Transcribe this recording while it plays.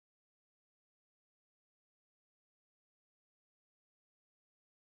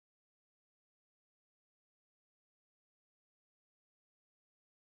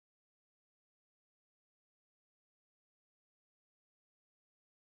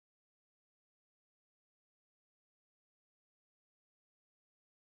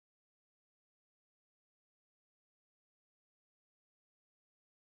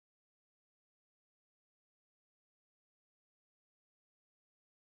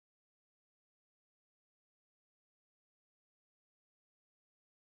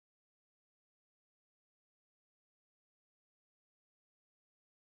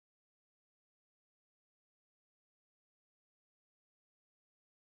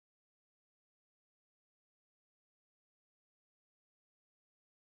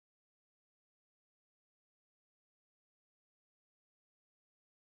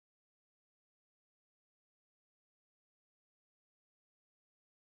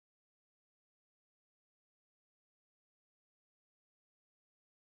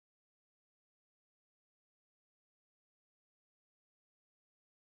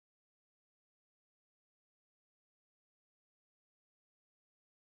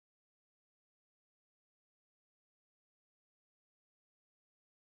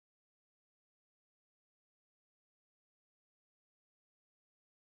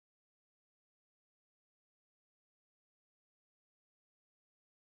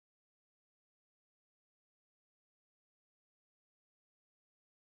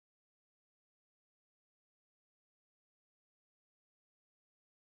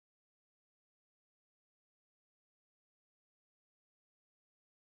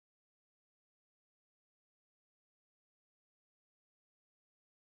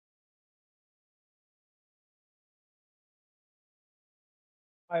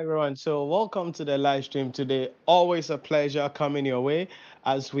Hi everyone, so welcome to the live stream today. Always a pleasure coming your way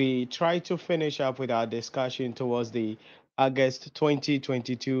as we try to finish up with our discussion towards the August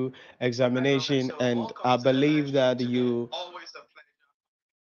 2022 examination. And I believe that you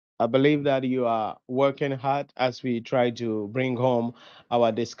are working hard as we try to bring home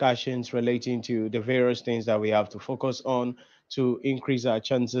our discussions relating to the various things that we have to focus on to increase our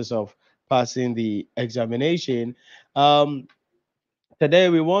chances of passing the examination. Um, Today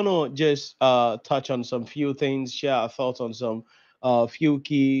we want to just touch on some few things, share our thoughts on some few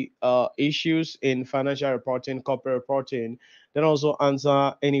key issues in financial reporting, corporate reporting, then also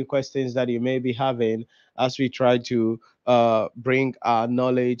answer any questions that you may be having as we try to bring our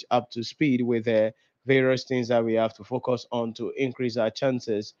knowledge up to speed with the various things that we have to focus on to increase our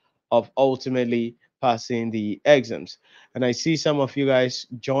chances of ultimately passing the exams. And I see some of you guys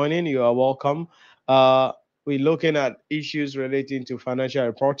joining. You are welcome. We're looking at issues relating to financial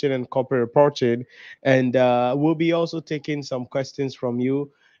reporting and corporate reporting, and we'll be also taking some questions from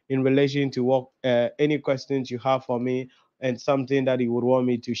you in relation to what any questions you have for me and something that you would want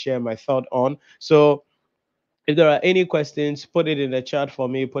me to share my thought on. So if there are any questions, put it in the chat for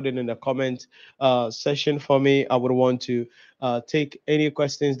me, put it in the comment section for me. I would want to take any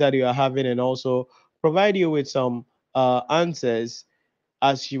questions that you are having and also provide you with some answers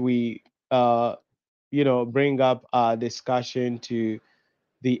as we uh, bring up our discussion to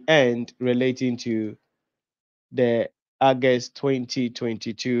the end relating to the August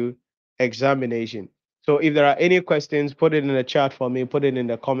 2022 examination. So if there are any questions, put it in the chat for me, put it in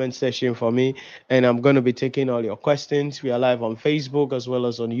the comment section for me, and I'm going to be taking all your questions. We are live on Facebook as well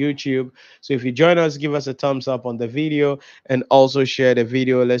as on YouTube. So if you join us, give us a thumbs up on the video and also share the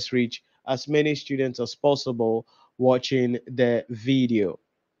video. Let's reach as many students as possible watching the video.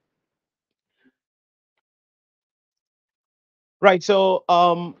 Right. So,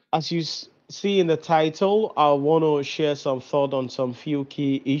 as you see in the title, I want to share some thought on some few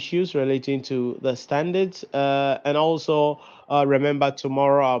key issues relating to the standards, and also remember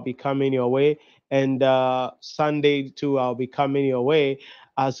tomorrow I'll be coming your way, and Sunday too I'll be coming your way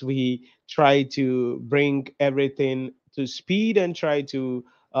as we try to bring everything to speed and try to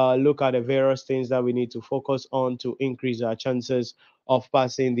look at the various things that we need to focus on to increase our chances of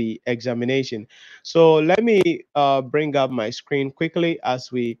passing the examination. So let me bring up my screen quickly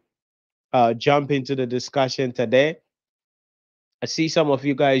as we jump into the discussion today. I see some of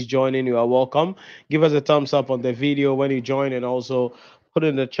you guys joining. You are welcome. Give us a thumbs up on the video when you join, and also put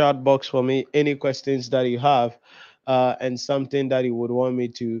in the chat box for me any questions that you have and something that you would want me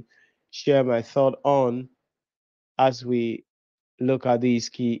to share my thought on as we look at these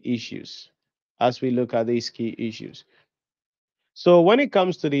key issues. As we look at these key issues. So when it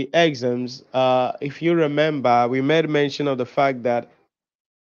comes to the exams, if you remember, we made mention of the fact that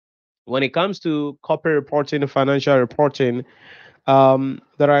when it comes to corporate reporting, financial reporting, there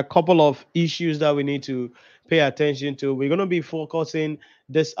are a couple of issues that we need to pay attention to. We're going to be focusing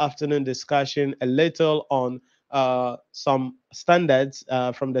this afternoon discussion a little on some standards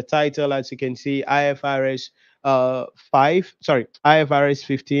from the title, as you can see, IFRS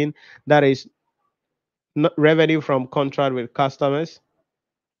 15, that is revenue from contract with customers.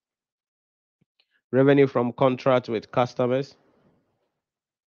 Revenue from contract with customers.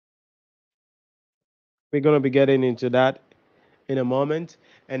 We're going to be getting into that in a moment,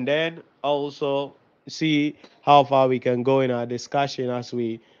 and then also see how far we can go in our discussion as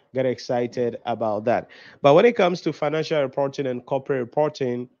we get excited about that. But when it comes to financial reporting and corporate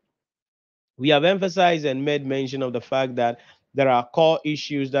reporting, we have emphasized and made mention of the fact that there are core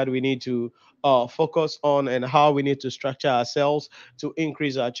issues that we need to focus on and how we need to structure ourselves to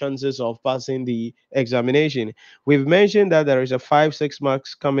increase our chances of passing the examination. We've mentioned that there is a 5-6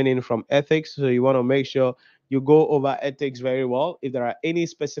 marks coming in from ethics, so you want to make sure you go over ethics very well. If there are any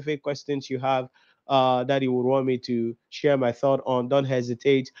specific questions you have that you would want me to share my thought on, don't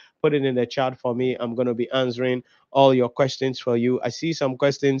hesitate. Put it in the chat for me. I'm going to be answering all your questions for you. I see some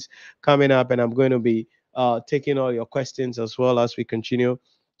questions coming up, and I'm going to be taking all your questions as well as we continue.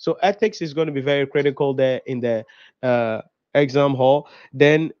 So ethics is going to be very critical there in the exam hall.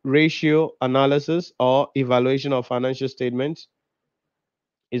 Then ratio analysis or evaluation of financial statements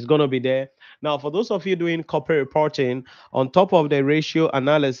is going to be there. Now, for those of you doing corporate reporting, on top of the ratio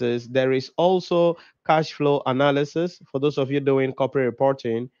analysis, there is also cash flow analysis. For those of you doing corporate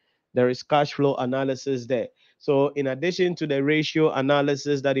reporting, there is cash flow analysis there. So, in addition to the ratio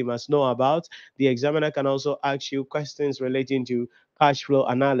analysis that you must know about, the examiner can also ask you questions relating to cash flow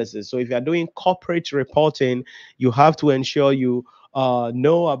analysis. So, if you are doing corporate reporting, you have to ensure you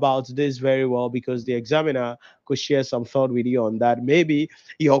know about this very well, because the examiner could share some thought with you on that. Maybe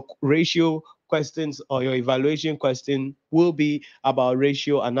your ratio questions or your evaluation question will be about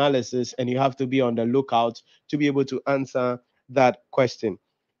ratio analysis, and you have to be on the lookout to be able to answer that question.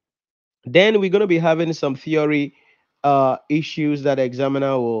 Then we're going to be having some theory issues that the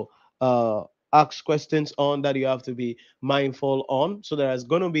examiner will uh, ask questions on, that you have to be mindful on. So there's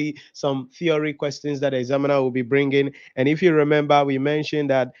going to be some theory questions that the examiner will be bringing. And if you remember, we mentioned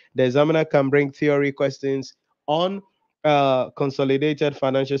that the examiner can bring theory questions on consolidated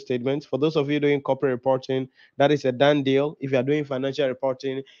financial statements. For those of you doing corporate reporting, that is a done deal. If you are doing financial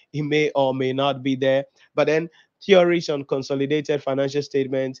reporting, it may or may not be there. But then theories on consolidated financial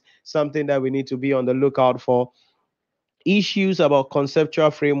statements, something that we need to be on the lookout for. Issues about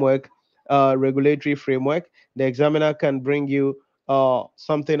conceptual framework, regulatory framework, the examiner can bring you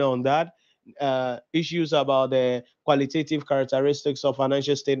something on that. Issues about the qualitative characteristics of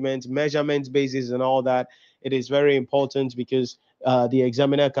financial statements, measurement basis, and all that. It is very important, because the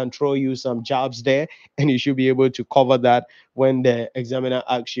examiner can throw you some jobs there, and you should be able to cover that when the examiner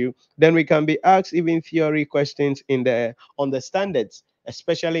asks you. Then we can be asked even theory questions in the on the standards,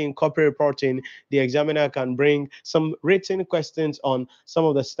 especially in corporate reporting. The examiner can bring some written questions on some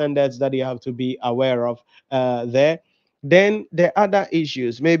of the standards that you have to be aware of there. Then the other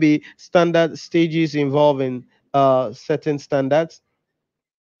issues, maybe standard stages involving certain standards,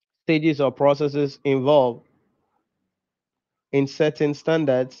 stages or processes involved in certain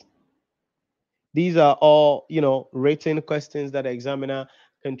standards. These are all, written questions that the examiner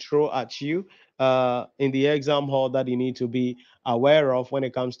can throw at you in the exam hall, that you need to be aware of when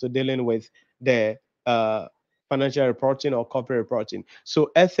it comes to dealing with the uh, financial reporting or corporate reporting.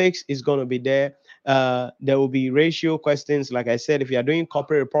 So ethics is going to be there. There will be ratio questions. Like I said, if you are doing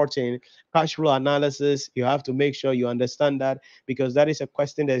corporate reporting, cash flow analysis, you have to make sure you understand that, because that is a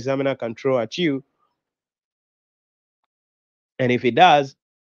question the examiner can throw at you. And if it does,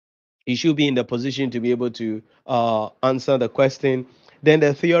 you should be in the position to be able to answer the question. Then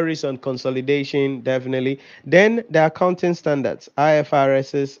the theories on consolidation, definitely. Then the accounting standards,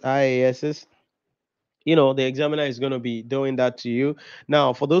 IFRSs, IASs. The examiner is going to be doing that to you.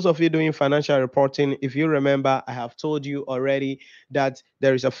 Now, for those of you doing financial reporting, if you remember, I have told you already that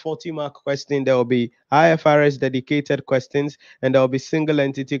there is a 40-mark question. There will be IFRS dedicated questions, and there will be single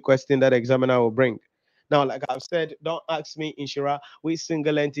entity question that the examiner will bring. Now, like I've said, don't ask me, Nhyira, which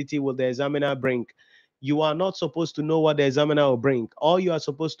single entity will the examiner bring. You are not supposed to know what the examiner will bring. All you are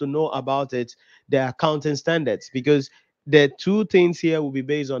supposed to know about it, the accounting standards, because the two things here will be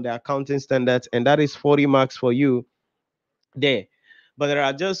based on the accounting standards, and that is 40 marks for you there. But there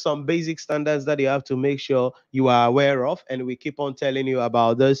are just some basic standards that you have to make sure you are aware of, and we keep on telling you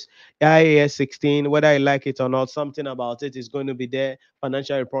about this. IAS 16, whether I like it or not, something about it is going to be there.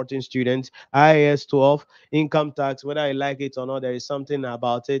 Financial reporting students, IAS 12, income tax, whether I like it or not, there is something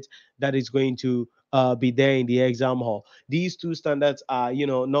about it that is going to be there in the exam hall. These two standards are,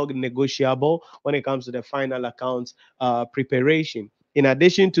 not negotiable when it comes to the final accounts preparation. In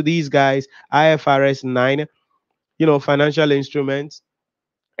addition to these guys, IFRS 9, financial instruments,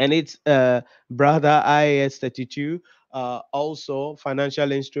 and its brother IAS 32, also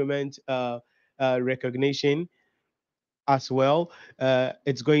financial instrument recognition as well.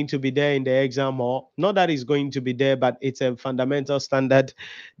 It's going to be there in the exam hall. Not that it's going to be there, but it's a fundamental standard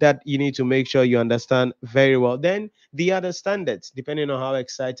that you need to make sure you understand very well. Then the other standards, depending on how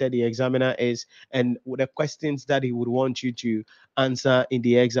excited the examiner is and the questions that he would want you to answer in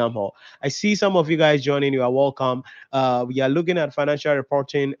the exam hall. I see some of you guys joining. You are welcome. We are looking at financial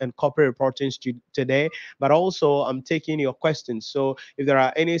reporting and corporate reporting today, but also I'm taking your questions. So if there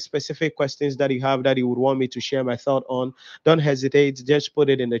are any specific questions that you have that you would want me to share my thought on, don't hesitate. Just put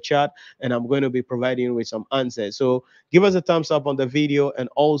it in the chat, and I'm going to be providing you with some answers. So give us a thumbs up on the video, and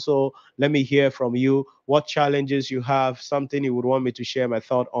also let me hear from you what challenges you have, something you would want me to share my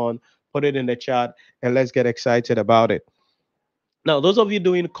thought on. Put it in the chat, and let's get excited about it. Now, those of you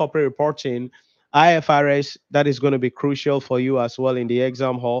doing corporate reporting, IFRS, that is going to be crucial for you as well in the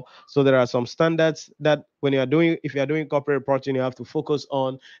exam hall. So there are some standards that when you are doing, if you are doing corporate reporting, you have to focus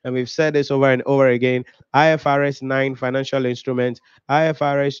on. And we've said this over and over again. IFRS 9, financial instruments,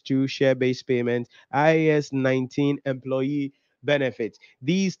 IFRS 2, share-based payment, IAS 19, employee benefits.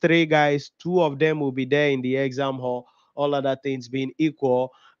 These three guys, two of them will be there in the exam hall. All other things being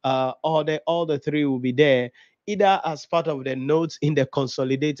equal, all the three will be there either as part of the notes in the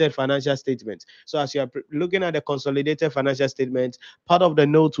consolidated financial statement. So as you are looking at the consolidated financial statement, part of the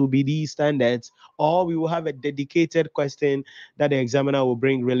notes will be these standards, or we will have a dedicated question that the examiner will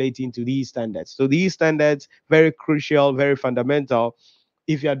bring relating to these standards. So these standards, very crucial, very fundamental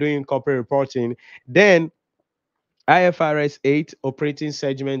if you are doing corporate reporting. Then IFRS 8 operating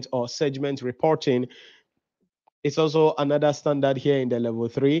segment or segment reporting, it's also another standard here in the level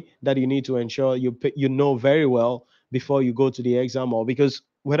 3 that you need to ensure you know very well before you go to the exam, or because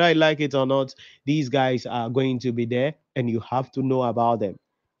whether I like it or not, these guys are going to be there and you have to know about them.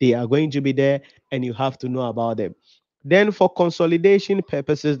 They are going to be there and you have to know about them. Then for consolidation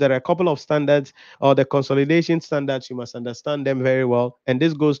purposes, there are a couple of standards, or the consolidation standards, you must understand them very well. And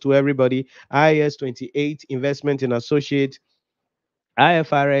this goes to everybody. IAS 28, investment in associate.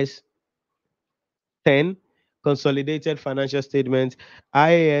 IFRS 10, consolidated financial statements.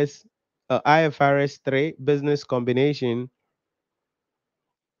 IAS, IFRS 3, business combination.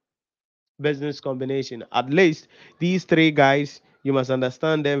 At least these three guys, you must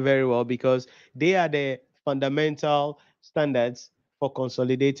understand them very well because they are the fundamental standards for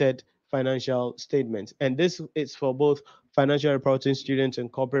consolidated financial statements. And this is for both financial reporting students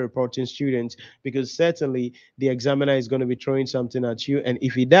and corporate reporting students, because certainly the examiner is going to be throwing something at you. And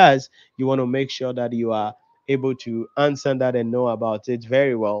if he does, you want to make sure that you are able to answer that and know about it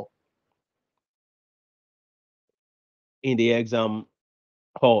very well in the exam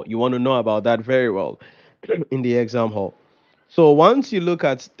hall. You want to know about that very well in the exam hall. So once you look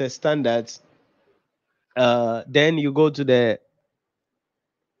at the standards, then you go to the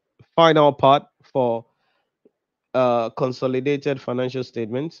final part for consolidated financial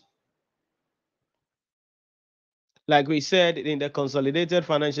statements. Like we said, in the consolidated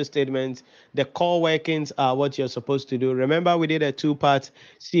financial statements, the core workings are what you're supposed to do. Remember, we did a two-part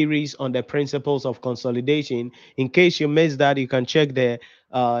series on the principles of consolidation. In case you missed that, you can check the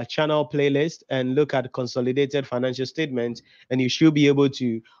channel playlist and look at consolidated financial statements, and you should be able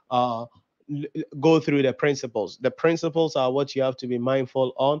to uh, go through the principles. The principles are what you have to be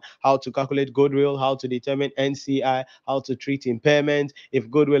mindful on: how to calculate goodwill, how to determine NCI, how to treat impairment. If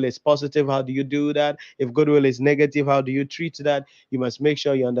goodwill is positive, how do you do that? If goodwill is negative, how do you treat that? You must make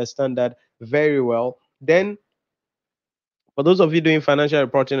sure you understand that very well. Then, for those of you doing financial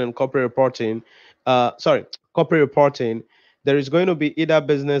reporting and corporate reporting, corporate reporting, there is going to be either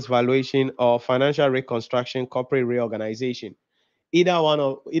business valuation or financial reconstruction, corporate reorganization. Either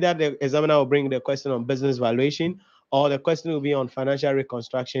the examiner will bring the question on business valuation, or the question will be on financial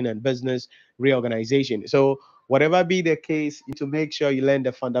reconstruction and business reorganization. So whatever be the case, to make sure you learn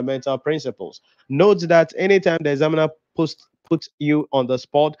the fundamental principles. Note that anytime the examiner puts you on the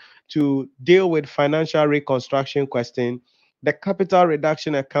spot to deal with financial reconstruction question, the capital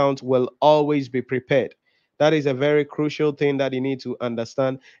reduction account will always be prepared. That is a very crucial thing that you need to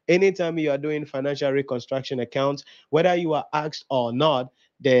understand. Anytime you are doing financial reconstruction accounts, whether you are asked or not,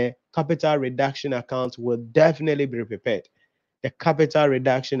 the capital reduction account will definitely be prepared. The capital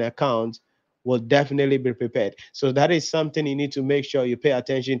reduction account will definitely be prepared. So that is something you need to make sure you pay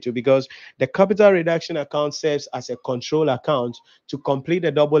attention to, because the capital reduction account serves as a control account to complete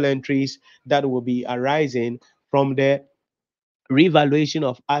the double entries that will be arising from the revaluation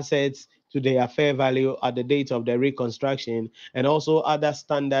of assets to their fair value at the date of the reconstruction, and also other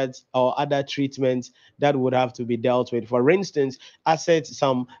standards or other treatments that would have to be dealt with. For instance,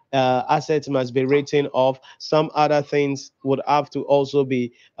 some assets must be written off, some other things would have to also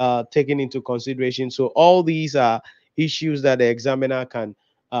be taken into consideration. So all these are issues that the examiner can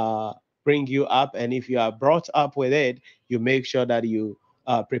uh, bring you up, and if you are brought up with it, you make sure that you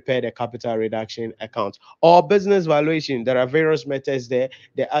prepare the capital reduction account. Or business valuation, there are various methods there: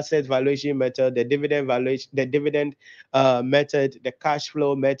 the asset valuation method, the dividend valuation, the dividend method, the cash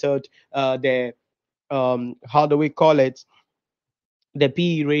flow method, the how do we call it, the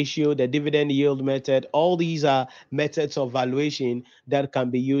PE ratio, the dividend yield method. All these are methods of valuation that can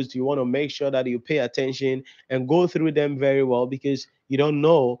be used. You want to make sure that you pay attention and go through them very well, because you don't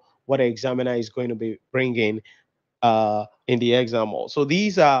know what the examiner is going to be bringing in the exam hall. So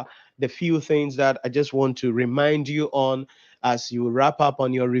these are the few things that I just want to remind you on as you wrap up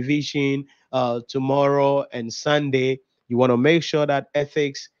on your revision tomorrow and Sunday. You want to make sure that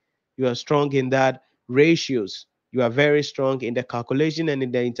ethics, you are strong in that. Ratios, you are very strong in the calculation and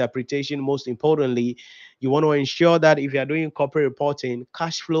in the interpretation. Most importantly, you want to ensure that if you are doing corporate reporting,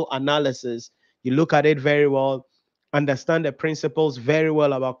 cash flow analysis, you look at it very well, understand the principles very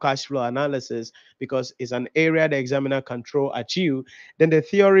well about cash flow analysis, because it's an area the examiner can throw at you. Then the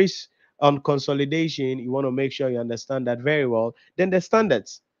theories on consolidation, you want to make sure you understand that very well. Then the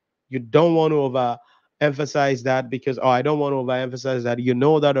standards, you don't want to emphasize that because, or I don't want to overemphasize that. You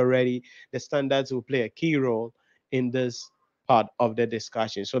know that already. The standards will play a key role in this part of the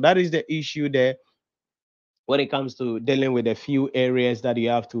discussion. So that is the issue there when it comes to dealing with a few areas that you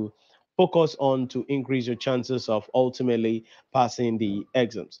have to focus on to increase your chances of ultimately passing the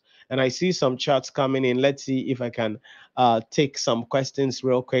exams. And I see some charts coming in. Let's see if I can take some questions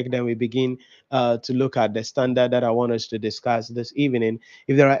real quick. Then we begin to look at the standard that I want us to discuss this evening.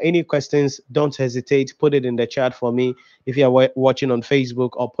 If there are any questions, don't hesitate. Put it in the chat for me if you are watching on Facebook,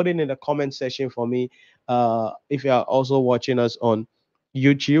 or put it in the comment section for me if you are also watching us on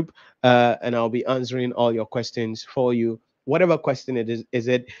YouTube, and I'll be answering all your questions for you. Whatever question is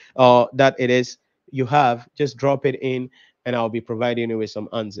it that it is you have, just drop it in, and I'll be providing you with some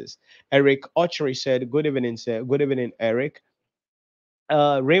answers. Eric Ochery said, "Good evening, sir. Good evening, Eric."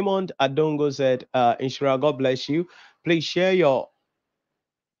 Raymond Adongo said, "Inshira, God bless you. Please share your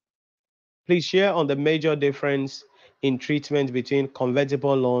please share on the major difference in treatment between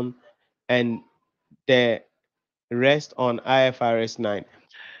convertible loan and the rest on IFRS 9."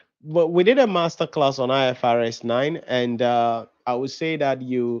 But we did a master class on IFRS 9, and I would say that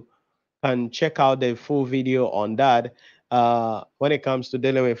you can check out the full video on that when it comes to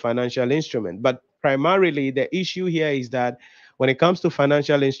dealing with financial instruments. But primarily, the issue here is that when it comes to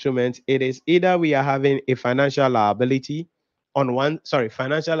financial instruments, it is either we are having a financial liability on one, sorry,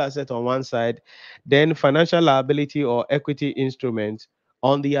 financial asset on one side, then financial liability or equity instrument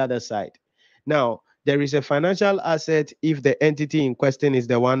on the other side. Now, there is a financial asset if the entity in question is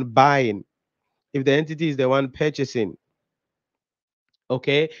the one buying, if the entity is the one purchasing,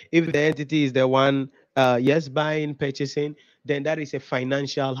 okay, if the entity is the one yes, buying, purchasing, then that is a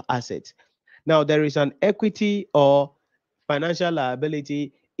financial asset. Now there is an equity or financial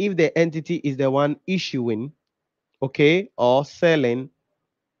liability if the entity is the one issuing, okay, or selling,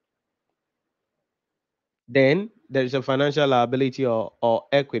 then there is a financial liability or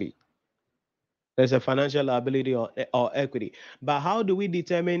equity. There's a financial liability or equity. But how do we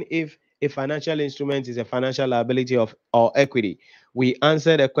determine if a financial instrument is a financial liability of or equity? We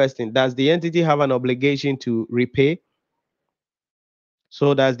answer the question: does the entity have an obligation to repay?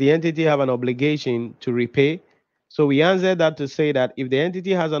 So does the entity have an obligation to repay? So we answer that to say that if the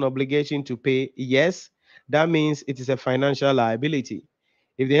entity has an obligation to pay, yes, that means it is a financial liability.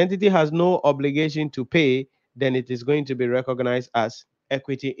 If the entity has no obligation to pay, then it is going to be recognized as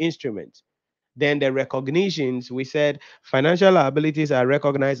equity instrument. Then the recognitions, we said financial liabilities are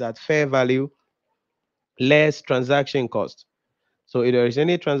recognized at fair value less transaction cost. So if there is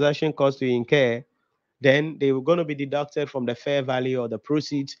any transaction cost to incur, then they were going to be deducted from the fair value or the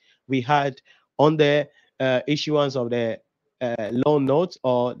proceeds we had on the issuance of the loan notes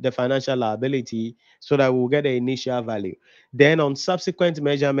or the financial liability, so that we'll get the initial value. Then on subsequent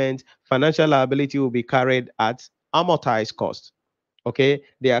measurement, financial liability will be carried at amortized cost. Okay,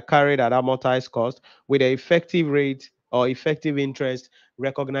 they are carried at amortized cost with the effective rate or effective interest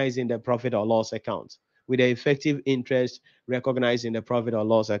recognized in the profit or loss account. With the effective interest recognized in the profit or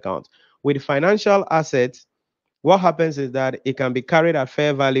loss account. With financial assets, what happens is that it can be carried at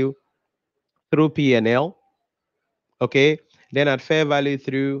fair value through P&L, okay, then at fair value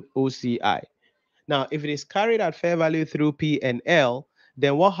through OCI. Now, if it is carried at fair value through P&L,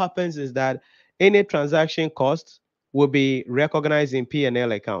 then what happens is that any transaction costs will be recognized in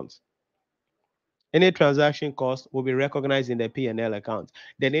P&L accounts. Any transaction cost will be recognized in the P&L account.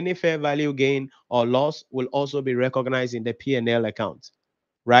 Then any fair value gain or loss will also be recognized in the P&L account,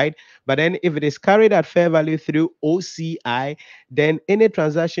 right? But then if it is carried at fair value through OCI, then any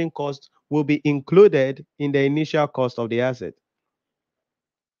transaction cost will be included in the initial cost of the asset.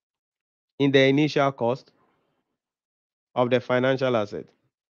 In the initial cost of the financial asset,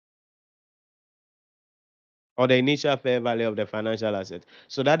 or the initial fair value of the financial asset.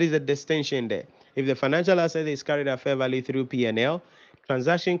 So that is the distinction there. If the financial asset is carried at fair value through P&L,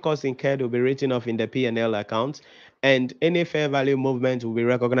 transaction costs incurred will be written off in the P&L account, and any fair value movement will be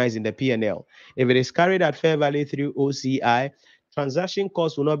recognized in the P&L. If it is carried at fair value through OCI, transaction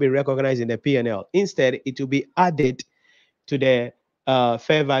costs will not be recognized in the P&L. Instead, it will be added to the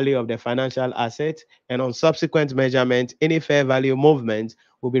fair value of the financial asset, and on subsequent measurement, any fair value movement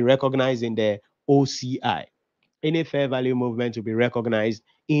will be recognized in the OCI. Any fair value movement will be recognized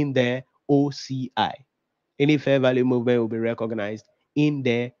in the OCI. Any fair value movement will be recognized in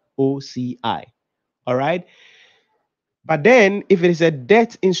the OCI. All right. But then, if it is a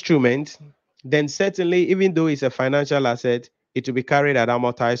debt instrument, then certainly, even though it's a financial asset, it will be carried at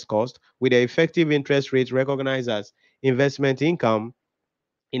amortized cost with the effective interest rate recognized as investment income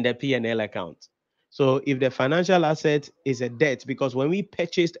in the P&L account. So if the financial asset is a debt, because when we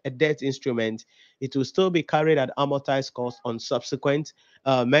purchased a debt instrument, it will still be carried at amortized cost on subsequent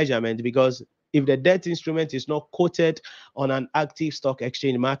measurement, because if the debt instrument is not quoted on an active stock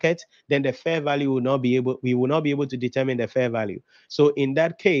exchange market, then the fair value will not be able, we will not be able to determine the fair value. So in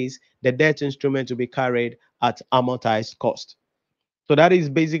that case, the debt instrument will be carried at amortized cost. So that is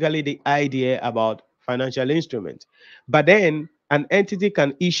basically the idea about financial instruments. But then an entity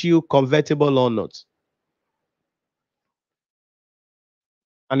can issue convertible loan notes.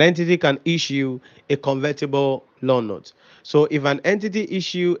 An entity can issue a convertible loan note. So if an entity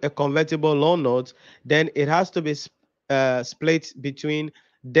issue a convertible loan note, then it has to be split between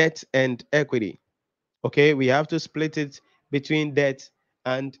debt and equity. Okay, we have to split it between debt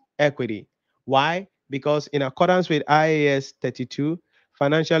and equity. Why? Because in accordance with IAS 32,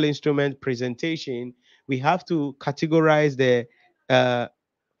 financial instrument presentation, we have to categorize the uh,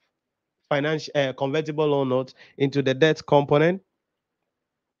 financial convertible loan note into the debt component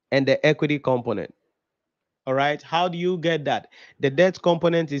and the equity component. All right. How do you get that? The debt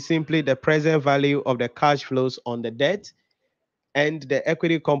component is simply the present value of the cash flows on the debt, and the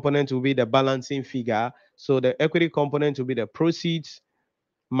equity component will be the balancing figure. So the equity component will be the proceeds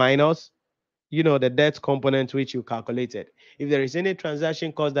minus, the debt component which you calculated. If there is any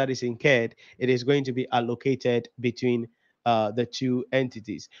transaction cost that is incurred, it is going to be allocated between the two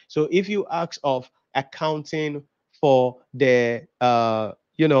entities. So if you ask of accounting for the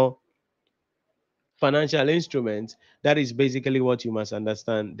financial instruments, that is basically what you must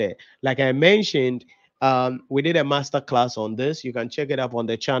understand there. Like I mentioned, we did a master class on this. You can check it up on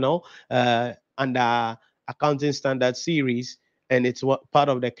the channel under accounting standard series, and it's what part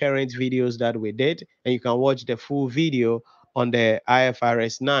of the current videos that we did. And you can watch the full video on the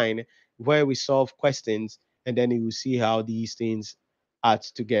IFRS 9 where we solve questions, and then you will see how these things add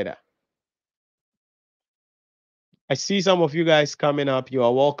together. I see some of you guys coming up. You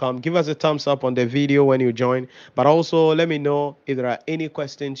are welcome. Give us a thumbs up on the video when you join. But also let me know if there are any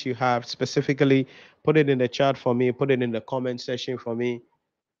questions you have specifically. Put it in the chat for me. Put it in the comment section for me.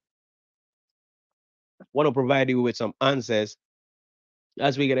 Want to provide you with some answers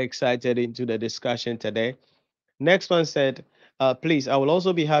as we get excited into the discussion today. Next one said, please, I will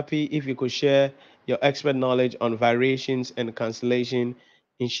also be happy if you could share your expert knowledge on variations and cancellation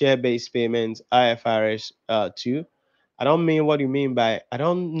in share-based payments, IFRS 2. I don't mean what you mean by, I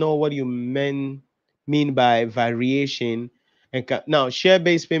don't know what you mean by variation. And now,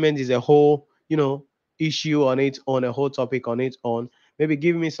 share-based payment is a whole, issue on its own, a whole topic on its own. Maybe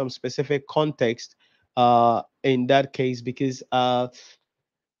give me some specific context in that case, because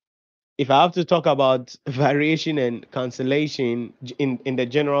if I have to talk about variation and cancellation in the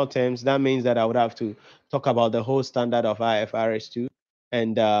general terms, that means that I would have to talk about the whole standard of IFRS 2,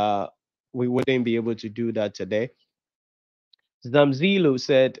 and we wouldn't be able to do that today. Zamzilu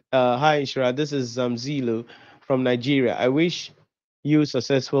said, hi, Nhyira, this is Zamzilu from Nigeria. I wish you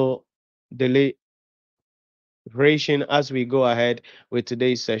successful deliberation as we go ahead with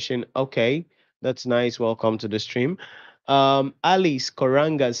today's session. Okay, that's nice. Welcome to the stream. Alice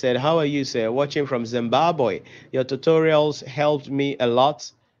Koranga said, how are you, sir? Watching from Zimbabwe. Your tutorials helped me a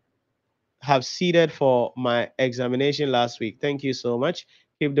lot. Have seated for my examination last week. Thank you so much.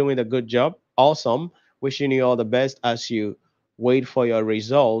 Keep doing a good job. Awesome. Wishing you all the best as you wait for your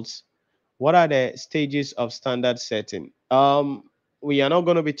results. What are the stages of standard setting? We are not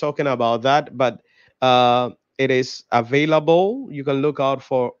going to be talking about that, but it is available. You can look out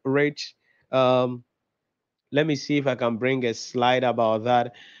for rate. Um, Let me see if I can bring a slide about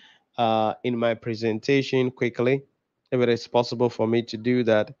that in my presentation quickly, if it is possible for me to do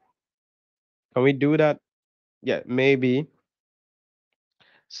that. Can we do that? Yeah, maybe.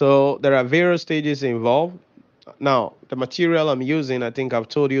 So there are various stages involved. Now, the material I'm using, I think I've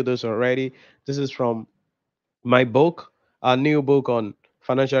told you this already. This is from my book, a new book on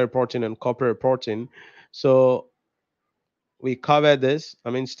financial reporting and corporate reporting. So we cover this. I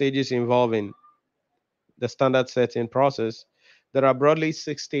mean, stages involving the standard setting process. There are broadly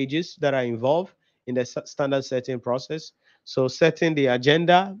 6 stages that are involved in the standard setting process. So setting the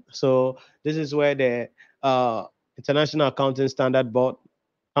agenda. So this is where the International Accounting Standard Board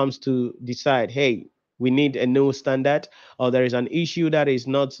comes to decide, hey, we need a new standard, or there is an issue that is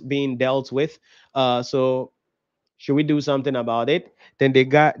not being dealt with. So should we do something about it? Then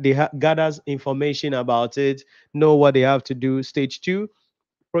gathers information about it, know what they have to do. Stage 2,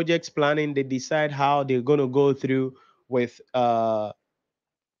 projects planning. They decide how they're going to go through with the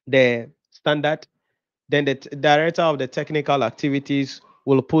standard. Then the director of the technical activities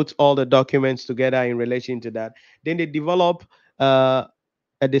will put all the documents together in relation to that. Then they develop a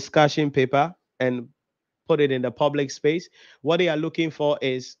discussion paper, and put it in the public space. What they are looking for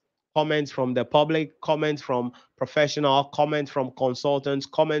is comments from the public, comments from professional, comments from consultants,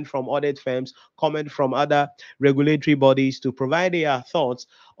 comments from audit firms, comments from other regulatory bodies to provide their thoughts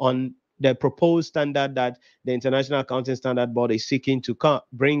on the proposed standard that the International Accounting Standard Board is seeking to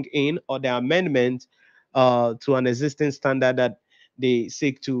bring in, or the amendment to an existing standard that they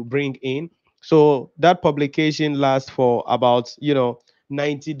seek to bring in. So that publication lasts for about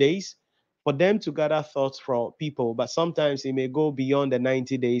 90 days for them to gather thoughts from people, but sometimes it may go beyond the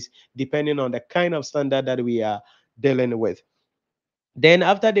 90 days depending on the kind of standard that we are dealing with. Then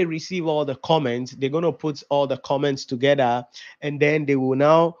after they receive all the comments, they're going to put all the comments together, and then they will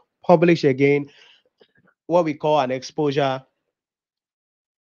now publish again what we call an exposure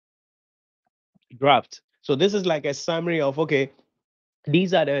draft. So this is like a summary of, okay,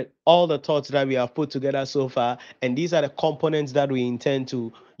 these are the all the thoughts that we have put together so far, and these are the components that we intend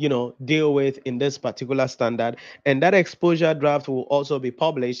to deal with in this particular standard. And that exposure draft will also be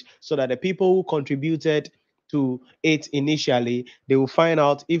published so that the people who contributed to it initially, they will find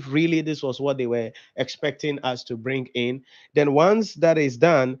out if really this was what they were expecting us to bring in. Then once that is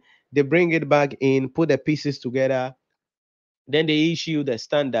done, they bring it back in, put the pieces together, then they issue the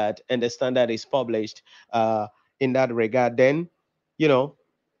standard, and the standard is published in that regard. Then you know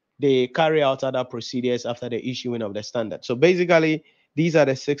they carry out other procedures after the issuing of the standard. So basically, these are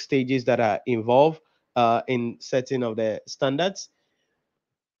the 6 stages that are involved in setting of the standards.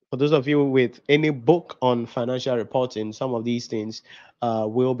 For those of you with any book on financial reporting, some of these things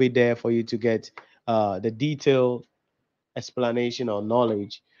will be there for you to get the detailed explanation or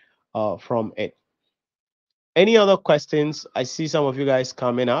knowledge from it. Any other questions? I see some of you guys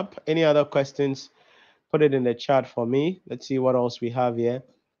coming up. Any other questions? Put it in the chat for me. Let's see what else we have here.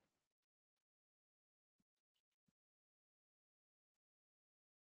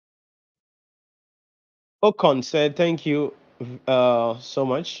 Ocon said, thank you so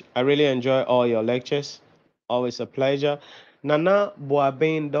much. I really enjoy all your lectures. Always a pleasure. Nana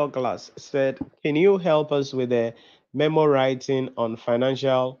Boabin Douglas said, can you help us with a memo writing on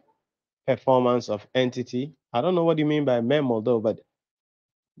financial performance of entity? I don't know what you mean by memo though, but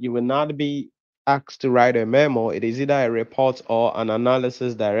you will not be asked to write a memo. It is either a report or an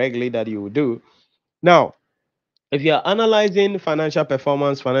analysis directly that you will do. Now, if you are analyzing financial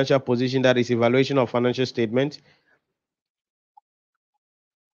performance, financial position, that is evaluation of financial statement,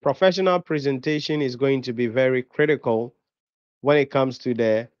 professional presentation is going to be very critical when it comes to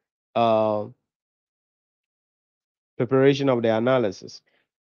the uh, preparation of the analysis.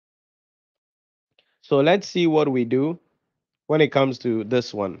 So let's see what we do when it comes to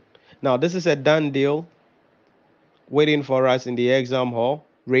this one. Now, this is a done deal waiting for us in the exam hall,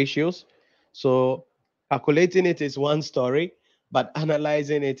 ratios. So calculating it is one story, but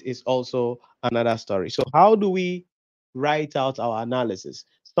analyzing it is also another story. So how do we write out our analysis?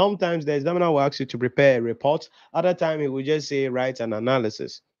 Sometimes the examiner will ask you to prepare a report. Other time he will just say write an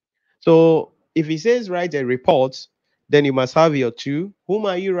analysis. So if he says write a report, then you must have your two. Whom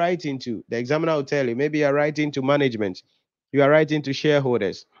are you writing to? The examiner will tell you. Maybe you are writing to management, you are writing to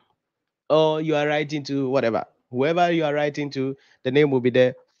shareholders, or you are writing to whatever. Whoever you are writing to, the name will be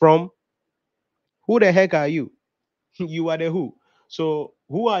there. From who the heck are you? You are the who. So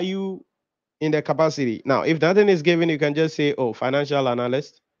who are you in the capacity? Now, if nothing is given, you can just say, oh, financial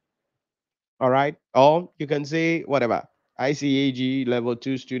analyst. All right. Or you can say whatever, ICAG level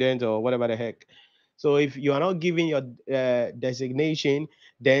 2 student or whatever the heck. So if you are not giving your designation,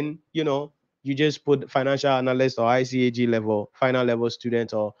 then you just put financial analyst or ICAG level, final level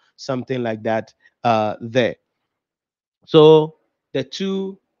student or something like that there. So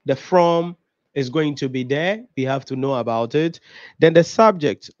the from is going to be there. We have to know about it. Then the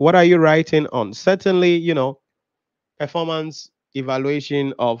subject, what are you writing on? Certainly, performance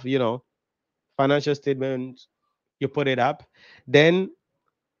evaluation of, financial statement, you put it up. Then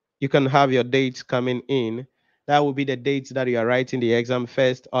you can have your dates coming in. That will be the dates that you are writing the exam.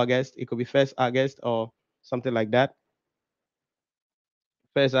 1st August. It could be 1st August or something like that.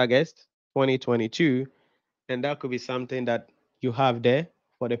 1st August 2022. And that could be something that you have there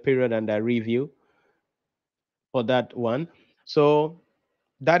for the period under review for that one. So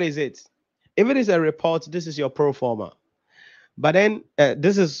that is it. If it is a report, this is your pro forma. But then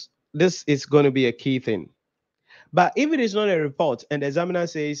this is going to be a key thing. But if it is not a report and the examiner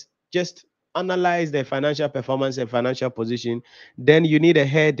says just analyze the financial performance and financial position, then you need a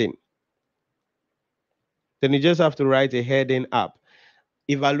heading. Then you just have to write a heading up.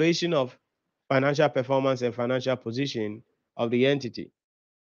 Evaluation of financial performance and financial position of the entity.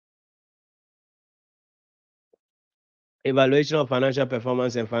 Evaluation of financial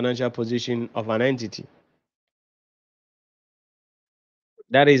performance and financial position of an entity.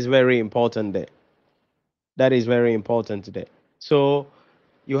 That is very important there. That is very important there. So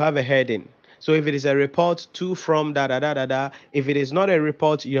you have a heading. So if it is a report to from da da da da da, if it is not a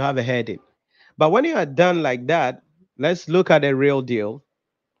report, you have a heading. But when you are done like that, let's look at the real deal.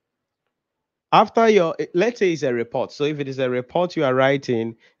 After your, let's say it's a report. So if it is a report you are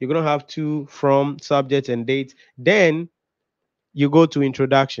writing, you're going to have to, from, subject, and date. Then you go to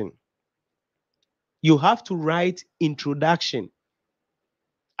introduction. You have to write introduction.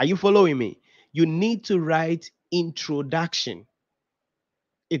 Are you following me? You need to write introduction.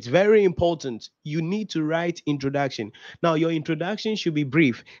 It's very important. You need to write introduction. Now, your introduction should be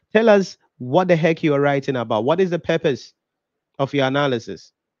brief. Tell us what the heck you are writing about. What is the purpose of your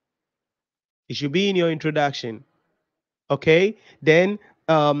analysis? It should be in your introduction. Okay. Then,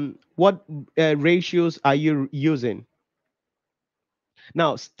 what ratios are you using?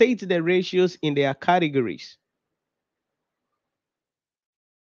 Now, state the ratios in their categories.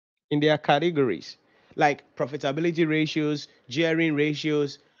 In their categories, like profitability ratios, gearing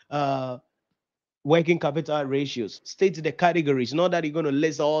ratios, uh, working capital ratios. State the categories. Not that you're going to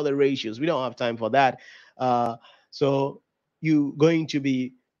list all the ratios. We don't have time for that. So you're going to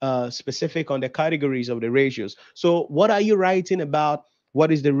be specific on the categories of the ratios. So what are you writing about? What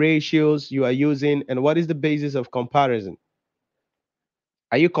is the ratios you are using, and what is the basis of comparison?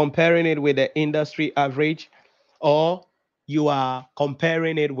 Are you comparing it with the industry average, or you are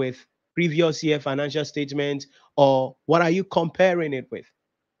comparing it with previous year financial statements, or what are you comparing it with?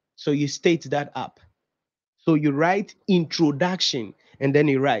 So you state that up. So you write introduction and then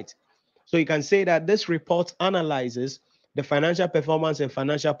you write. So you can say that this report analyzes the financial performance and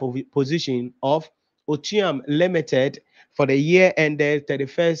financial position of Otium Limited for the year ended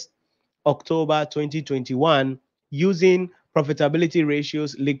 31st October 2021 using profitability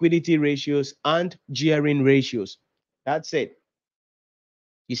ratios, liquidity ratios, and gearing ratios. That's it.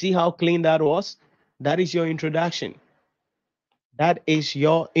 You see how clean that was? That is your introduction. That is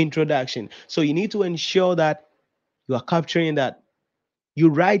your introduction. So you need to ensure that you are capturing that. You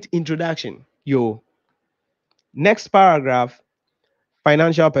write introduction. Your next paragraph,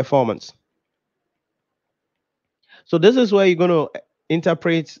 financial performance. So this is where you're going to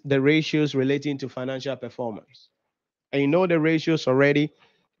interpret the ratios relating to financial performance. And you know the ratios already: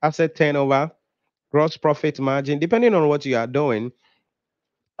 asset turnover, gross profit margin, depending on what you are doing,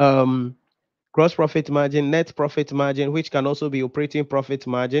 um, gross profit margin, net profit margin, which can also be operating profit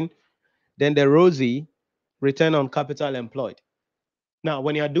margin, then the ROSI, return on capital employed. Now,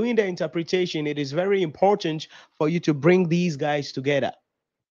 when you're doing the interpretation, it is very important for you to bring these guys together.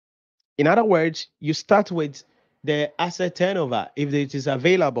 In other words, you start with the asset turnover if it is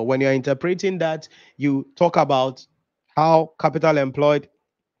available. When you're interpreting that, you talk about how capital employed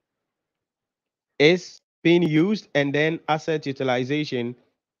is being used, and then asset utilization.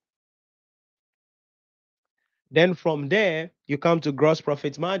 Then from there, you come to gross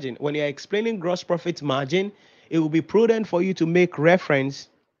profit margin. When you're explaining gross profit margin, it will be prudent for you to make reference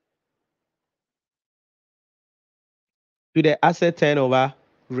to the asset turnover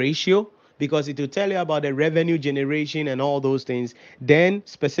ratio, because it will tell you about the revenue generation and all those things. Then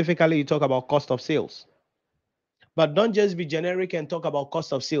specifically, you talk about cost of sales. But don't just be generic and talk about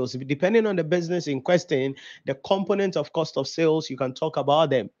cost of sales. Depending on the business in question, the components of cost of sales, you can talk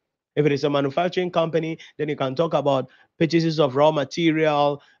about them. If it is a manufacturing company, then you can talk about purchases of raw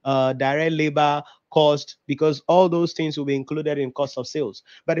material, direct labor cost, because all those things will be included in cost of sales.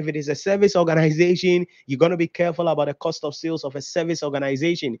 But if it is a service organization, you're going to be careful about the cost of sales of a service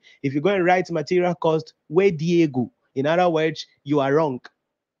organization. If you go and write material cost, where Diego, in other words, you are wrong.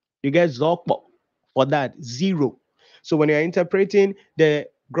 You get Zokpo for that, zero. So when you're interpreting the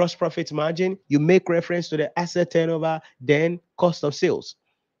gross profit margin, you make reference to the asset turnover, then cost of sales.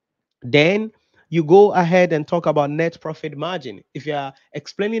 Then you go ahead and talk about net profit margin. If you are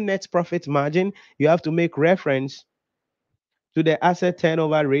explaining net profit margin, you have to make reference to the asset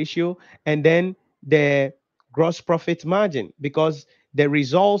turnover ratio and then the gross profit margin, because the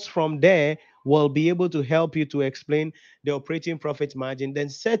results from there will be able to help you to explain the operating profit margin. Then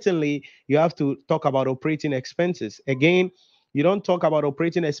certainly you have to talk about operating expenses. Again, you don't talk about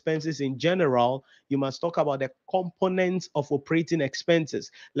operating expenses in general. You must talk about the components of operating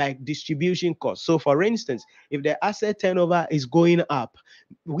expenses, like distribution costs. So for instance, if the asset turnover is going up,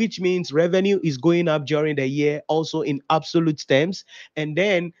 which means revenue is going up during the year, also in absolute terms, and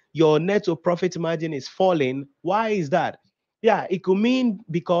then your net profit margin is falling. Why is that? Yeah, it could mean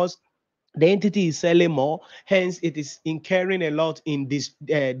because the entity is selling more, hence it is incurring a lot in this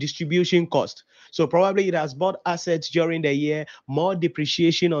distribution cost. So probably it has bought assets during the year, more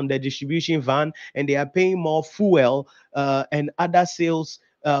depreciation on the distribution van, and they are paying more fuel and other sales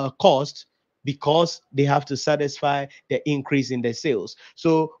costs because they have to satisfy the increase in the sales.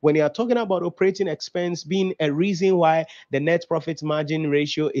 So when you are talking about operating expense being a reason why the net profit margin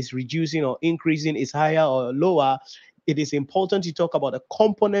ratio is reducing or increasing, is higher or lower, it is important to talk about a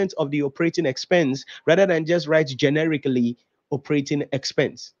component of the operating expense rather than just write generically operating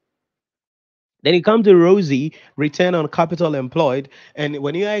expense. Then you come to Rosie, return on capital employed. And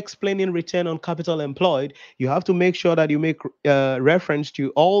when you are explaining return on capital employed, you have to make sure that you make reference to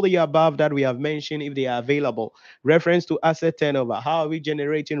all the above that we have mentioned if they are available. Reference to asset turnover. How are we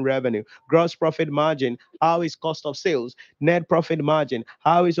generating revenue? Gross profit margin. How is cost of sales? Net profit margin.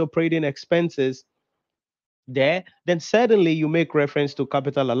 How is operating expenses there? Then suddenly you make reference to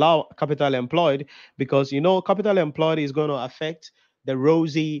capital employed, because you know capital employed is going to affect the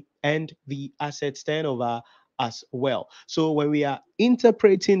ROSI and the assets turnover as well. So when we are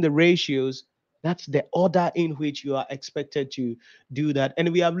interpreting the ratios, that's the order in which you are expected to do that.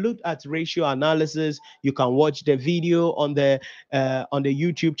 And we have looked at ratio analysis. You can watch the video on the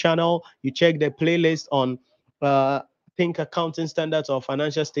YouTube channel. You check the playlist on think accounting standards or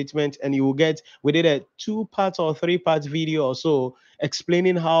financial statement, and you will get, we did a 2 part or 3 part video or so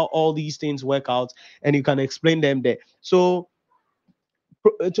explaining how all these things work out, and you can explain them there. So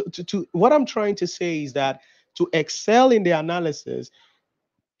what I'm trying to say is that to excel in the analysis,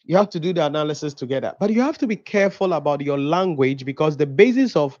 you have to do the analysis together, but you have to be careful about your language, because the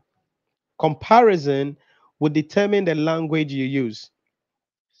basis of comparison would determine the language you use.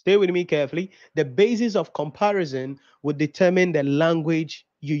 Stay with me carefully. The basis of comparison would determine the language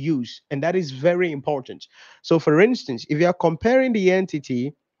you use, and that is very important. So, for instance, if you are comparing the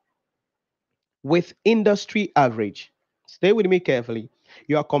entity with industry average, stay with me carefully.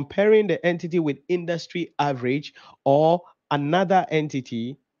 You are comparing the entity with industry average or another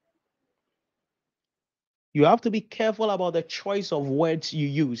entity. You have to be careful about the choice of words you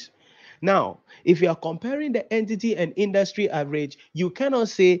use. Now, if you are comparing the entity and industry average, you cannot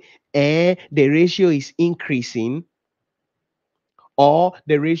say, the ratio is increasing or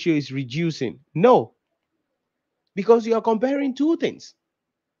the ratio is reducing. No, because you are comparing two things.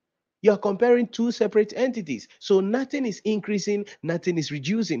 You are comparing two separate entities. So nothing is increasing, nothing is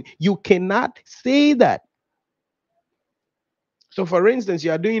reducing. You cannot say that. So, for instance, you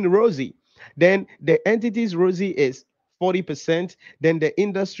are doing Rosie, then the entity's Rosie is 40%, then the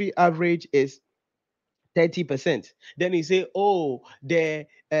industry average is 30%. Then you say, oh, the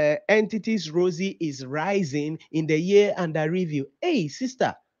entity's Rosie is rising in the year under review. Hey,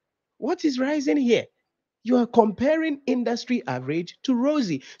 sister, what is rising here? You are comparing industry average to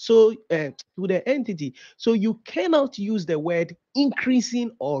Rosie, so to the entity. So you cannot use the word increasing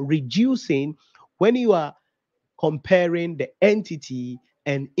or reducing when you are comparing the entity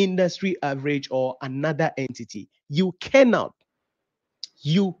and industry average or another entity. You cannot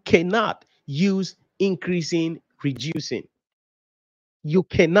use increasing, reducing. You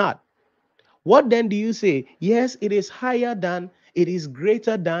cannot. What then do you say? Yes, it is higher than, it is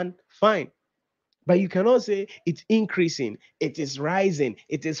greater than, fine. But you cannot say it's increasing, it is rising,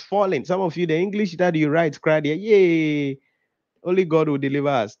 it is falling. Some of you, the English that you write, cry there, yay, only God will deliver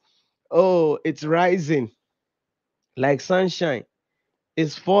us. Oh, it's rising like sunshine,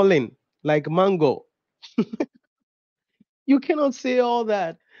 it's falling like mango. You cannot say all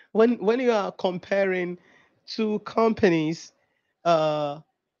that when you are comparing two companies, uh,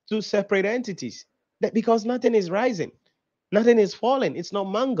 two separate entities. That because nothing is rising, nothing is falling. It's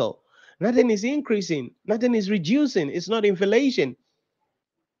not mango. Nothing is increasing. Nothing is reducing. It's not inflation.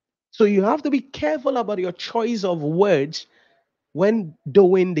 So you have to be careful about your choice of words when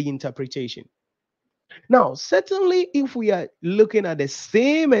doing the interpretation. Now, certainly, if we are looking at the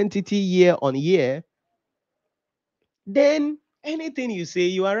same entity year on year, then anything you say,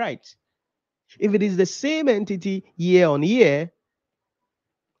 you are right. If it is the same entity year on year,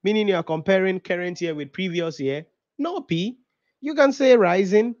 meaning you are comparing current year with previous year, no P. You can say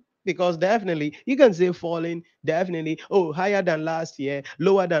rising because definitely you can say falling, definitely. Oh, higher than last year,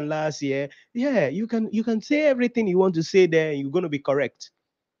 lower than last year. Yeah, you can say everything you want to say there, and you're going to be correct.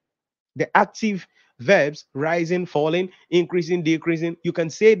 The active verbs rising, falling, increasing, decreasing, you can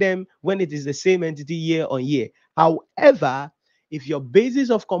say them when it is the same entity year on year. However, if your basis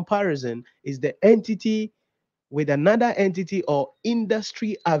of comparison is the entity with another entity or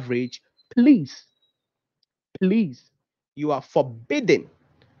industry average, please, please, you are forbidden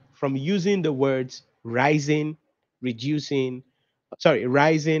from using the words rising, reducing, Sorry,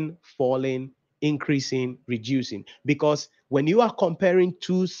 rising, falling, increasing, reducing. Because when you are comparing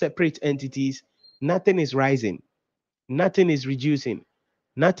two separate entities, nothing is rising, nothing is reducing,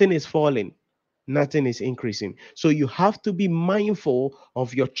 nothing is falling, nothing is increasing. So you have to be mindful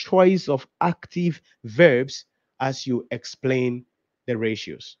of your choice of active verbs as you explain the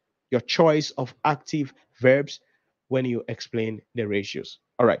ratios. Your choice of active verbs when you explain the ratios.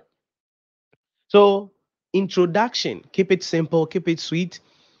 All right. So, introduction, keep it simple, keep it sweet.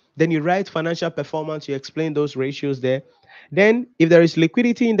 Then you write financial performance, you explain those ratios there. Then, if there is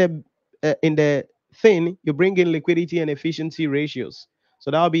liquidity in the thing, you bring in liquidity and efficiency ratios.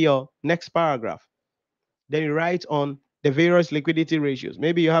 So that'll be your next paragraph. Then you write on the various liquidity ratios.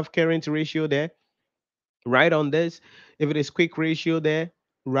 Maybe you have current ratio there. Write on this. If it is quick ratio there,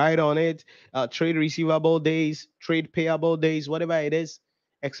 write on it. Trade receivable days, trade payable days, whatever it is,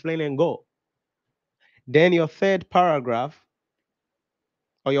 explain and go. Then your third paragraph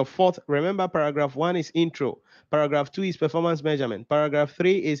or your fourth, remember paragraph one is intro, paragraph two is performance measurement, paragraph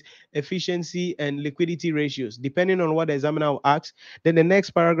three is efficiency and liquidity ratios, depending on what the examiner will ask. Then the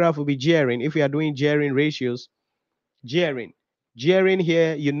next paragraph will be gearing. If we are doing gearing ratios, gearing. Gearing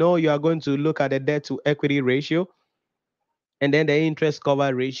here, you know you are going to look at the debt to equity ratio and then the interest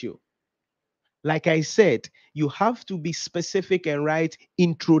cover ratio. Like I said, you have to be specific and write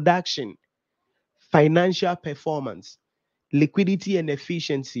introduction, financial performance, liquidity and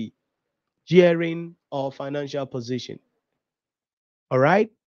efficiency, gearing or financial position. All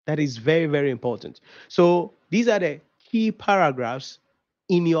right? That is very, very important. So these are the key paragraphs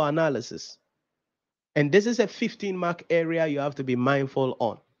in your analysis. And this is a 15-mark area you have to be mindful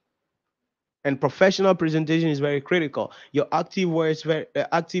on. And professional presentation is very critical. Your active words,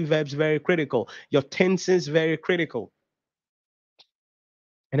 active verbs, very critical. Your tenses, very critical.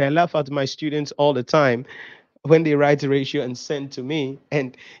 And I laugh at my students all the time when they write a ratio and send to me.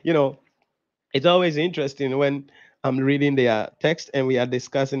 And it's always interesting when I'm reading their text and we are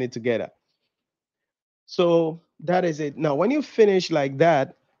discussing it together. So that is it. Now, when you finish like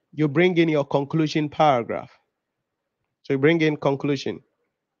that, you bring in your conclusion paragraph. So you bring in conclusion.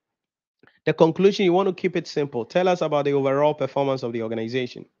 The conclusion, you want to keep it simple. Tell us about the overall performance of the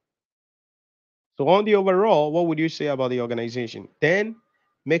organization. So on the overall, what would you say about the organization? Then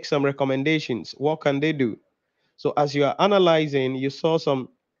make some recommendations. What can they do? So as you are analyzing, you saw some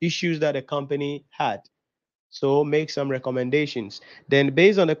issues that the company had. So make some recommendations. Then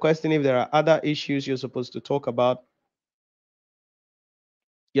based on the question, if there are other issues you're supposed to talk about,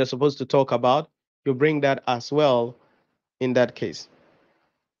 you bring that as well in that case.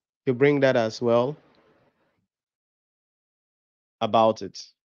 You bring that as well about it.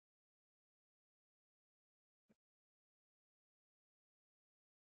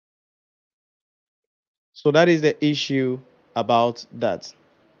 So that is the issue about that.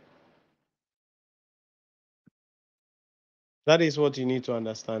 That is what you need to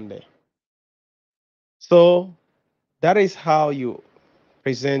understand there. So that is how you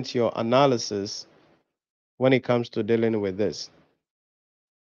present your analysis when it comes to dealing with this.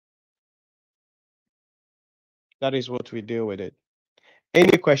 That is what we deal with it.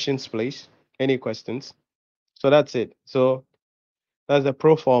 Any questions, please? Any questions? So that's it. So that's the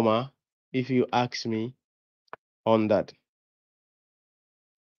pro forma, if you ask me on that.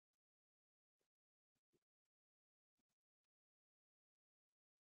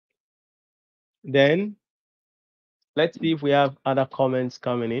 Then let's see if we have other comments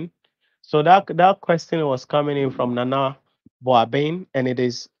coming in. So that question was coming in from Nana Boabin, and it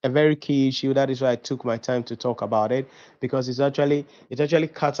is a very key issue. That is why I took my time to talk about it, because it actually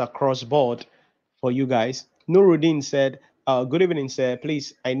cuts across board for you guys. Nuruddin said, "Good evening, sir.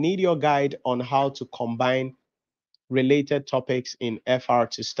 Please, I need your guide on how to combine related topics in FR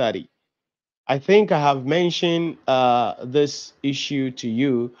to study." I think I have mentioned this issue to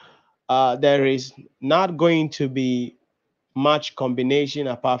you. There is not going to be much combination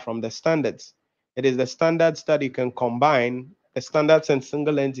apart from the standards. It is the standards that you can combine, the standards and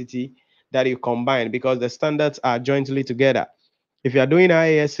single entity that you combine, because the standards are jointly together. If you are doing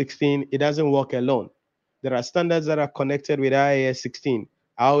IAS 16, it doesn't work alone. There are standards that are connected with IAS 16.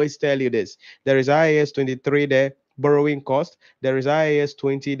 I always tell you this. There is IAS 23 there, borrowing cost. There is IAS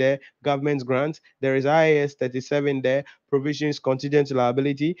 20 there, government grants. There is IAS 37 there, provisions contingent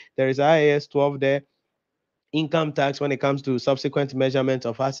liability. There is IAS 12 there, income tax when it comes to subsequent measurement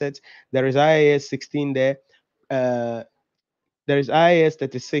of assets. There is IAS 16 there. Uh, there is IAS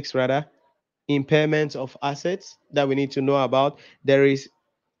 36 rather, impairment of assets that we need to know about. There is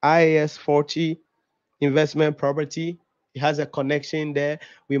IAS 40, investment property. It has a connection there.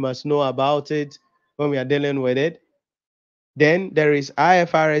 We must know about it when we are dealing with it. Then there is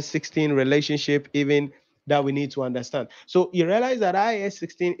IFRS 16 relationship, even that we need to understand. So you realize that IAS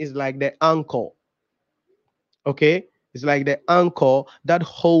 16 is like the anchor, okay? It's like the anchor that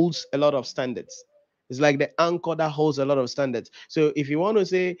holds a lot of standards. It's like the anchor that holds a lot of standards. So if you want to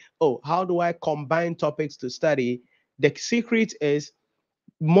say, oh, how do I combine topics to study? The secret is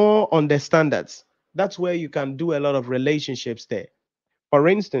more on the standards. That's where you can do a lot of relationships there. For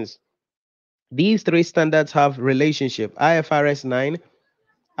instance, these three standards have relationship: IFRS 9,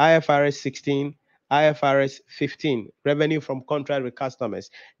 IFRS 16, IFRS 15, revenue from contract with customers.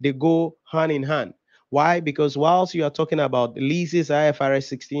 They go hand in hand. Why? Because whilst you are talking about leases, IFRS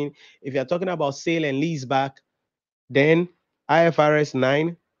 16, if you're talking about sale and lease back, then IFRS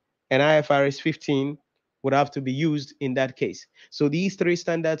 9 and IFRS 15 would have to be used in that case. So these three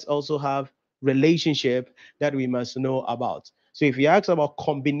standards also have relationship that we must know about. So if you ask about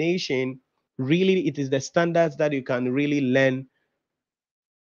combination, really it is the standards that you can really learn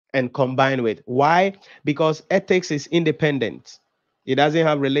and combine with. Why? Because ethics is independent. It doesn't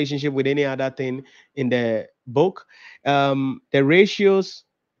have relationship with any other thing in the book. The ratios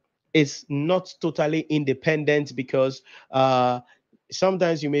is not totally independent because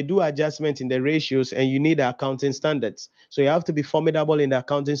sometimes you may do adjustments in the ratios and you need the accounting standards. So you have to be formidable in the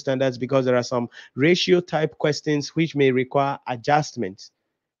accounting standards because there are some ratio type questions which may require adjustments.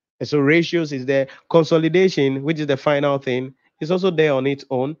 And so ratios is there. Consolidation, which is the final thing, is also there on its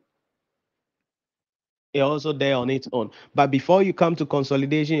own. It's also there on its own. But before you come to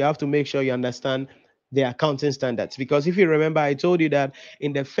consolidation, you have to make sure you understand the accounting standards. Because if you remember, I told you that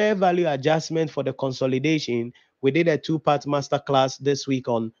in the fair value adjustment for the consolidation, we did a two-part master class this week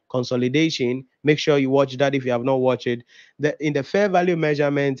on consolidation. Make sure you watch that if you have not watched it. In the fair value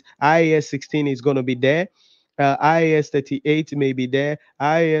measurement, IAS 16 is going to be there. IAS 38 may be there.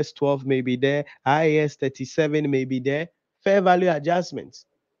 IAS 12 may be there. IAS 37 may be there. Fair value adjustments.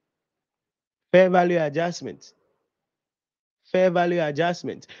 Fair value adjustments. Fair value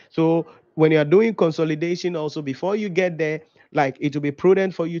adjustment. So when you're doing consolidation, also before you get there, like it will be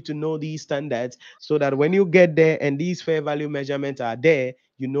prudent for you to know these standards so that when you get there and these fair value measurements are there,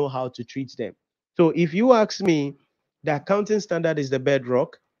 you know how to treat them. So if you ask me, the accounting standard is the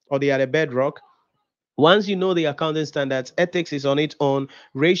bedrock, or they are the bedrock. Once you know the accounting standards, ethics is on its own,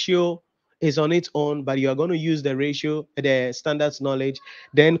 ratio is on its own, but you are going to use the ratio, the standards knowledge.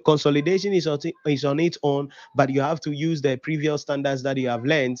 Then consolidation is on its own, but you have to use the previous standards that you have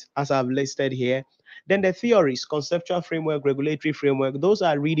learned, as I've listed here. Then the theories, conceptual framework, regulatory framework, those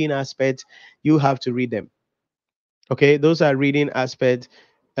are reading aspects. You have to read them. Okay, those are reading aspects,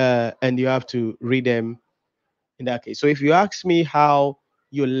 and you have to read them in that case. So if you ask me how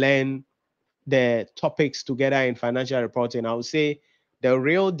you learn the topics together in financial reporting, I would say the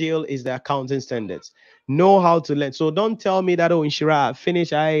real deal is the accounting standards. Know how to learn. So don't tell me that, oh, Nhyira, finish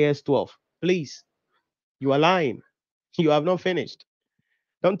IAS 12. Please, you are lying. You have not finished.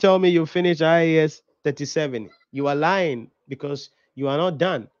 Don't tell me you finished IAS 37. You are lying because you are not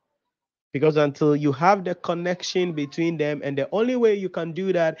done. Because until you have the connection between them, and the only way you can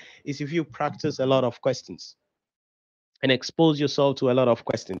do that is if you practice a lot of questions and expose yourself to a lot of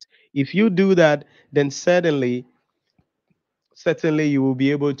questions. If you do that, then certainly you will be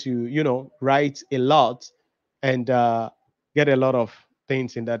able to, write a lot and get a lot of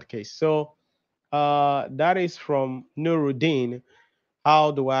things in that case. So that is from Nuruddin. How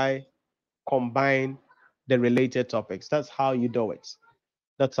do I combine the related topics? That's how you do it.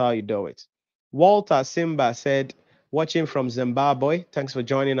 That's how you do it. Walter Simba said, watching from Zimbabwe. Thanks for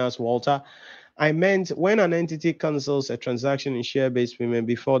joining us, Walter. I meant when an entity cancels a transaction in share-based payment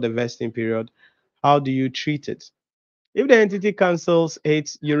before the vesting period, how do you treat it? If the entity cancels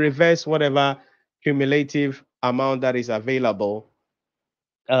it, you reverse whatever cumulative amount that is available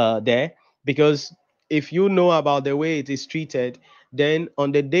there, because if you know about the way it is treated, then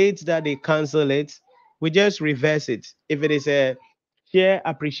on the dates that they cancel it, we just reverse it. If it is a share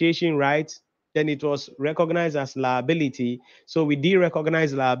appreciation right, then it was recognized as liability. So we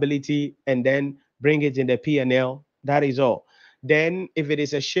de-recognize liability and then bring it in the P&L. That is all. Then if it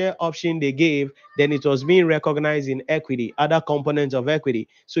is a share option they gave, then it was being recognized in equity, other components of equity.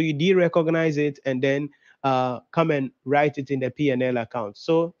 So you de-recognize it and then come and write it in the P&L account.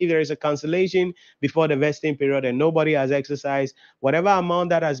 So if there is a cancellation before the vesting period and nobody has exercised, whatever amount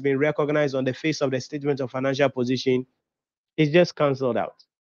that has been recognized on the face of the statement of financial position is just cancelled out.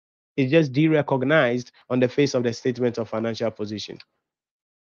 It's just de-recognized on the face of the statement of financial position.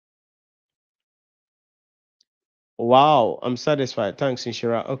 Wow, I'm satisfied. Thanks,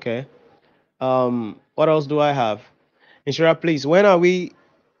 Nhyira. Okay. What else do I have? Nhyira, please, when are we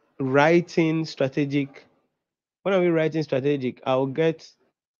writing strategic When are we writing strategic? I'll get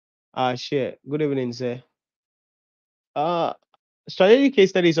share. Good evening, sir. Uh Strategic case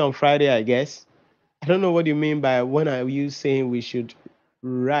studies on Friday, I guess. I don't know what you mean by when are you saying we should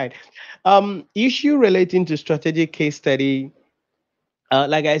write. Issue relating to strategic case study.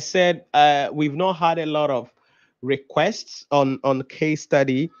 Like I said, we've not had a lot of requests on case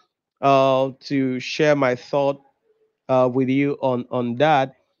study to share my thought with you on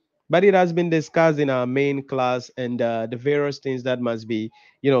that, but it has been discussed in our main class, and the various things that must be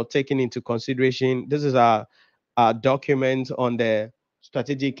taken into consideration. This is our document on the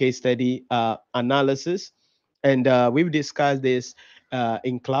strategic case study analysis, and we've discussed this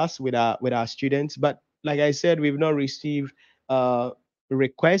in class with our students. But like I said, we've not received uh,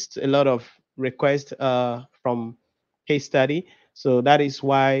 requests, a lot of requests from case study, so that is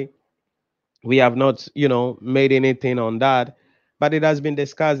why we have not made anything on that. But it has been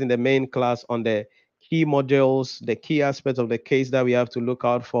discussed in the main class on the key modules, the key aspects of the case that we have to look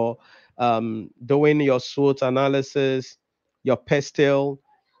out for, doing your SWOT analysis, your pestle,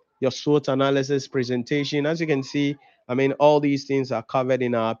 your SWOT analysis presentation. As you can see, I mean, all these things are covered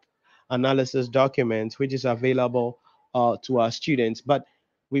in our analysis document, which is available to our students. But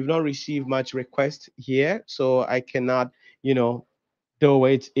we've not received much request here, so I cannot you know do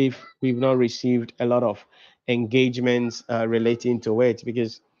it if we've not received a lot of engagements relating to it,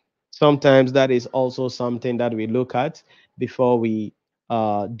 because sometimes that is also something that we look at before we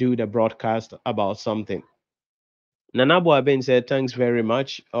do the broadcast about something. Nanabu Aben said, thanks very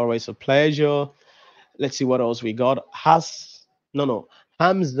much. Always a pleasure. Let's see what else we got. No,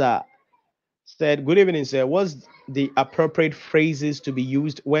 Hamza said, good evening, sir. What's the appropriate phrases to be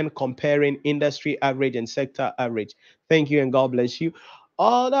used when comparing industry average and sector average? Thank you and God bless you.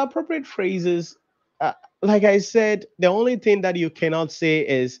 All the appropriate phrases, like I said, the only thing that you cannot say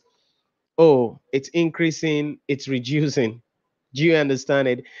is, oh, it's increasing, it's reducing. Do you understand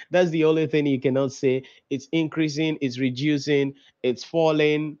it? That's the only thing you cannot say. It's increasing, it's reducing, it's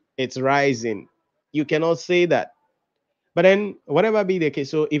falling, it's rising. You cannot say that. But then, whatever be the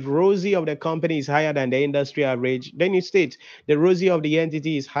case, so if ROSI of the company is higher than the industry average, then you state the ROSI of the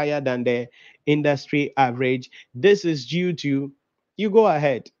entity is higher than the industry average. This is due to, you go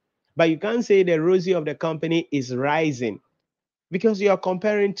ahead. But you can't say the ROSI of the company is rising because you are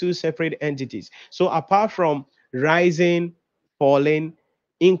comparing two separate entities. So apart from rising, falling,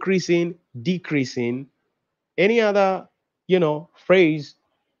 increasing, decreasing, any other, phrase,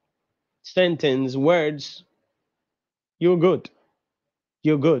 sentence, words, you're good.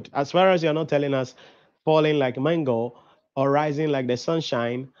 You're good. As far as you're not telling us falling like mango or rising like the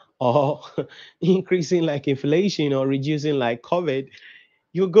sunshine or increasing like inflation or reducing like COVID,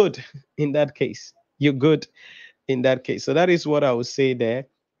 you're good in that case. You're good in that case. So that is what I would say there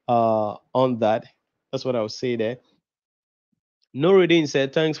on that. That's what I would say there. Nuruddin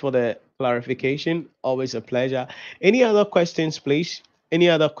said, thanks for the clarification. Always a pleasure. Any other questions, please? Any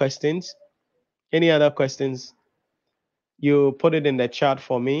other questions? Any other questions? You put it in the chat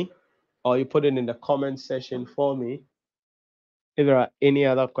for me, or you put it in the comment section for me. If there are any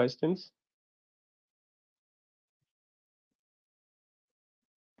other questions.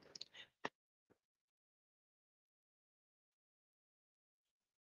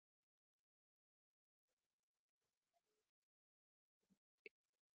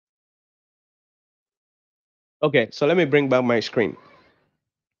 Okay, so let me bring back my screen.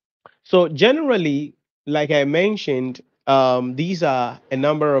 So generally, like I mentioned, these are a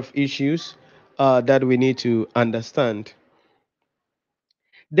number of issues that we need to understand.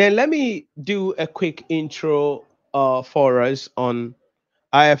 Then let me do a quick intro for us on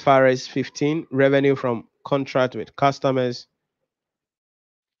IFRS 15, revenue from contract with customers.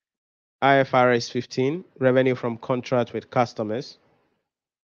 IFRS 15, revenue from contract with customers.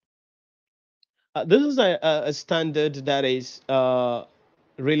 This is a standard that is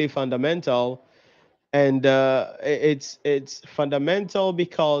really fundamental, and it's fundamental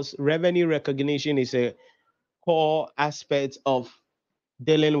because revenue recognition is a core aspect of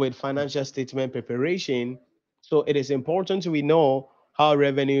dealing with financial statement preparation. So it is important we know how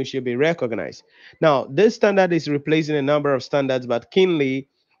revenue should be recognized. Now, this standard is replacing a number of standards, but keenly,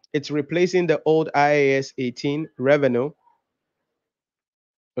 it's replacing the old IAS 18 revenue,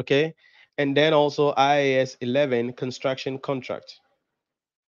 okay, and then also IAS 11 construction contract.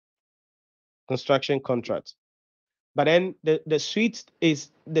 But then the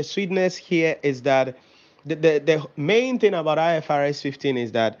sweetness here is that the main thing about IFRS 15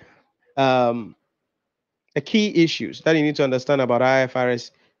 is that um, the key issues that you need to understand about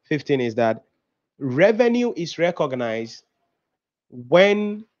IFRS 15 is that revenue is recognized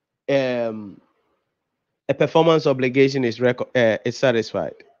when um, a performance obligation is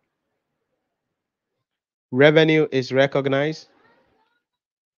satisfied? Revenue is recognized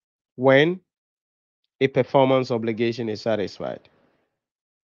when a performance obligation is satisfied.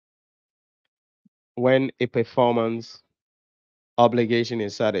 When a performance obligation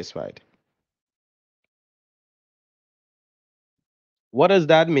is satisfied. What does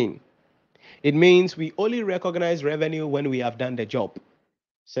that mean? It means we only recognize revenue when we have done the job.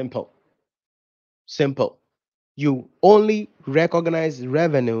 Simple. Simple. You only recognize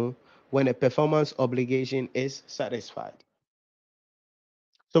revenue when a performance obligation is satisfied.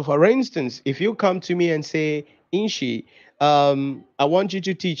 So, for instance, if you come to me and say, Inshi, I want you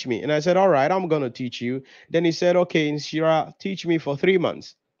to teach me. And I said, all right, I'm going to teach you. Then he said, okay, Nhyira, teach me for 3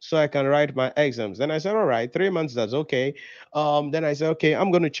 months so I can write my exams. Then I said, all right, 3 months, that's okay. Then I said, okay,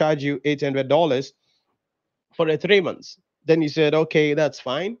 I'm going to charge you $800 for the 3 months. Then he said, okay, that's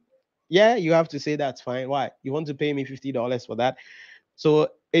fine. Yeah, you have to say that's fine. Why? You want to pay me $50 for that? So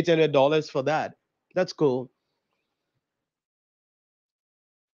 $800 for that. That's cool.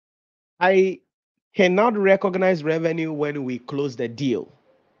 I cannot recognize revenue when we close the deal.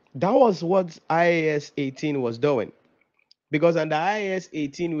 That was what IAS 18 was doing. Because under IAS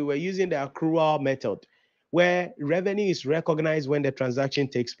 18, we were using the accrual method where revenue is recognized when the transaction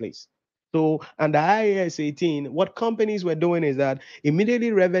takes place. So under IAS 18, what companies were doing is that immediately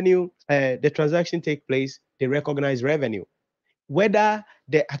the transaction take place, they recognize revenue. Whether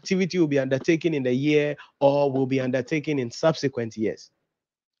the activity will be undertaken in the year or will be undertaken in subsequent years.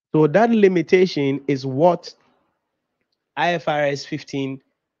 So that limitation is what IFRS 15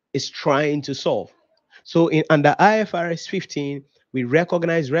 is trying to solve. So under IFRS 15, we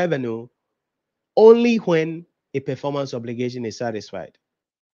recognize revenue only when a performance obligation is satisfied.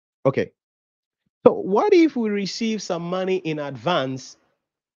 Okay. So what if we receive some money in advance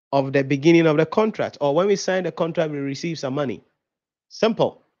of the beginning of the contract, or when we sign the contract, we receive some money?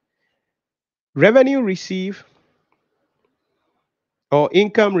 Simple. Revenue received or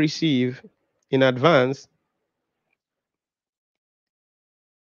income received in advance,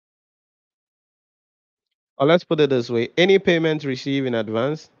 or let's put it this way, any payment received in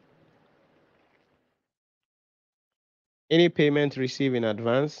advance, any payment received in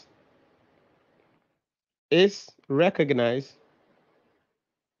advance is recognized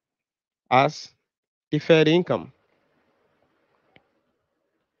as deferred income.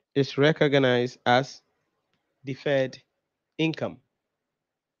 Is recognized as deferred income.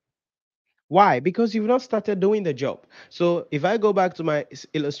 Why? Because you've not started doing the job. So if I go back to my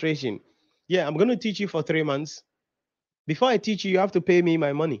illustration, yeah, I'm going to teach you for 3 months. Before I teach you, you have to pay me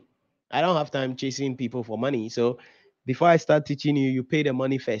my money. I don't have time chasing people for money. So before I start teaching you, you pay the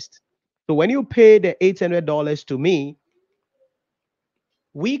money first. So when you pay the $800 to me,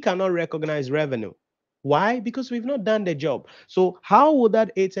 we cannot recognize revenue. Why? Because we've not done the job. So how would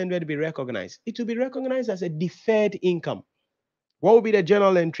that 800 be recognized? It will be recognized as a deferred income. What will be the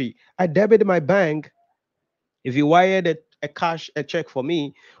journal entry? I debit my bank. If you wired a check for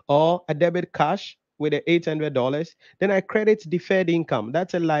me, or a debit cash with the $800, then I credit deferred income.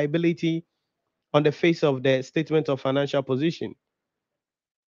 That's a liability on the face of the statement of financial position.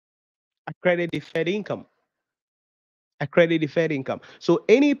 I credit deferred income. I credit deferred income. So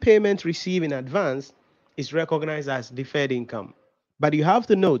any payment received in advance is recognized as deferred income. But you have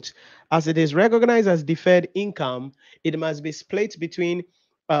to note, as it is recognized as deferred income, it must be split between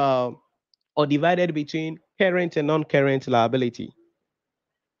or divided between current and non-current liability.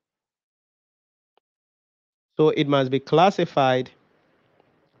 So it must be classified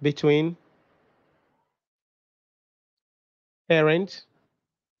between current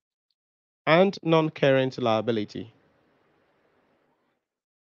and non-current liability.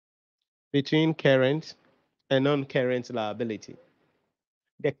 Between current and non-current liability.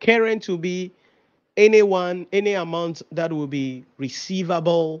 The current will be any amount that will be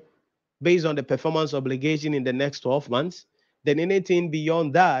receivable based on the performance obligation in the next 12 months. Then anything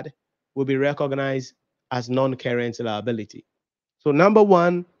beyond that will be recognized as non-current liability. So number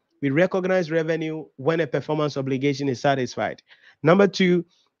one, we recognize revenue when a performance obligation is satisfied. Number two,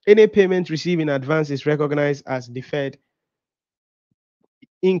 any payment received in advance is recognized as deferred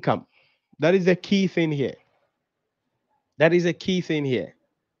income. That is the key thing here. That is a key thing here.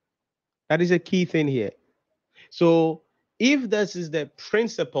 That is a key thing here. So if this is the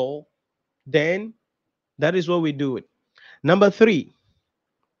principle, then that is what we do it. Number three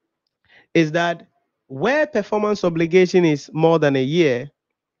is that where performance obligation is more than a year,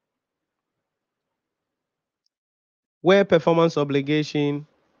 where performance obligation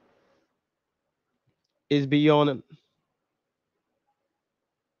is beyond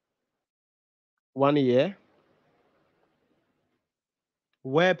 1 year,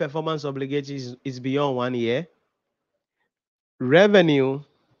 where performance obligations is beyond 1 year, revenue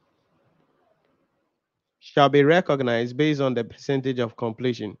shall be recognized based on the percentage of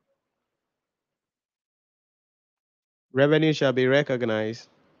completion. Revenue shall be recognized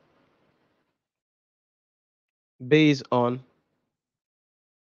based on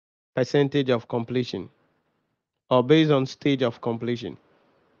percentage of completion or based on stage of completion.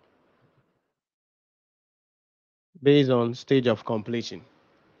 Based on stage of completion.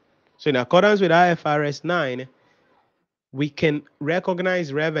 So in accordance with IFRS 9, we can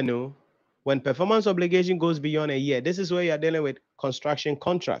recognize revenue when performance obligation goes beyond a year. This is where you are dealing with construction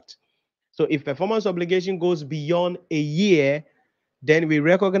contract. So if performance obligation goes beyond a year, then we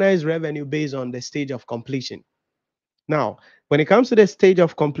recognize revenue based on the stage of completion. Now, when it comes to the stage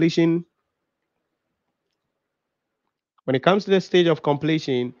of completion,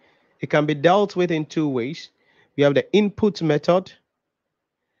 it can be dealt with in two ways. We have the input method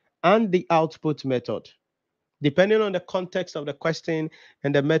and the output method, depending on the context of the question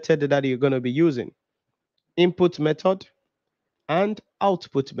and the method that you're going to be using. Input method and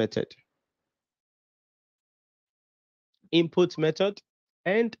output method. Input method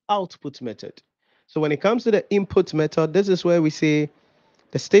and output method. So when it comes to the input method, this is where we say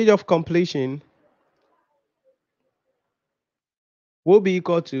the stage of completion will be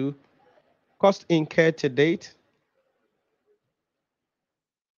equal to cost incurred to date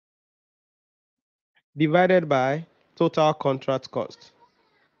divided by total contract cost.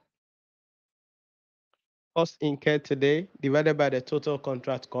 Cost incurred today divided by the total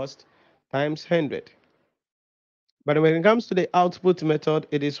contract cost times 100. But when it comes to the output method,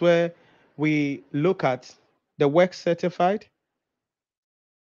 it is where we look at the work certified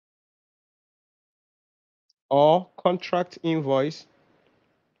or contract invoice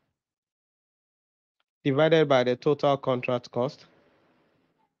divided by the total contract cost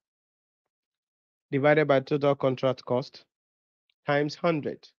divided by total contract cost times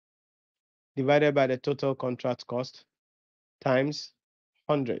 100 divided by the total contract cost times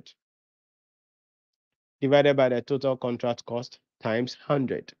 100 divided by the total contract cost times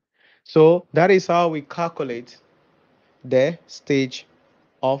 100. So that is how we calculate the stage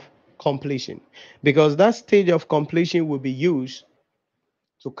of completion, because that stage of completion will be used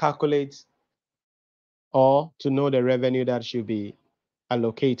to calculate or to know the revenue that should be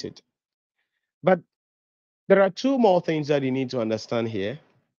allocated. But there are two more things that you need to understand here.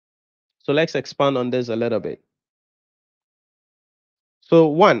 So let's expand on this a little bit. So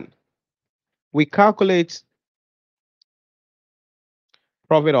one, we calculate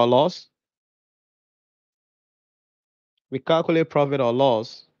profit or loss. We calculate profit or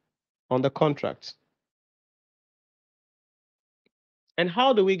loss on the contract. And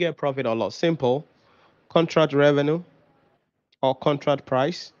how do we get profit or loss? Simple. Contract revenue or contract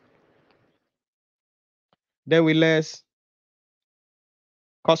price. Then we less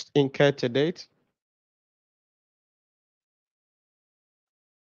cost incurred to date.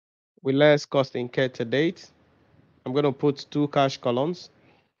 We less cost incurred to date. I'm going to put two cash columns.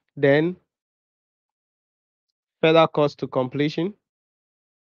 Then further cost to completion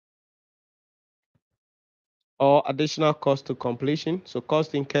or additional cost to completion. So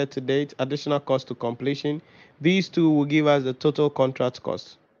cost incurred to date, additional cost to completion. These two will give us the total contract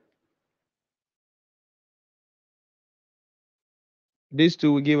cost. These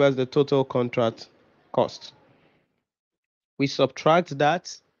two will give us the total contract cost. We subtract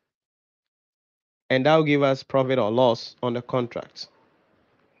that, and that will give us profit or loss on the contract.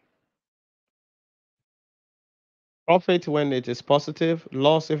 Profit when it is positive,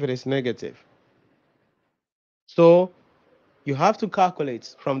 loss if it is negative. So you have to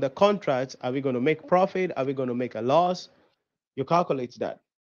calculate from the contract, are we going to make profit? Are we going to make a loss? You calculate that.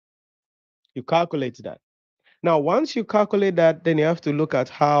 You calculate that. Now, once you calculate that, then you have to look at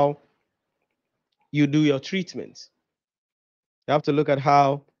how you do your treatments. You have to look at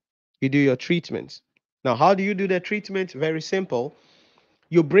how you do your treatments. Now, how do you do the treatment? Very simple.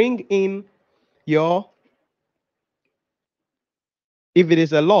 You bring in your, if it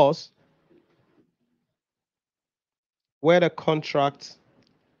is a loss, where the contract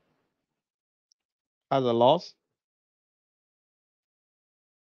has a loss,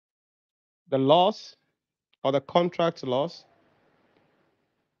 the loss or the contract loss,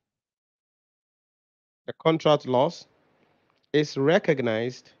 the contract loss is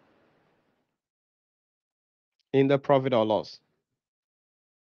recognized in the profit or loss.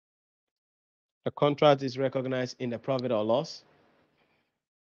 The contract is recognized in the profit or loss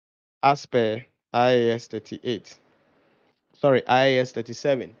as per IAS 38. Sorry, IAS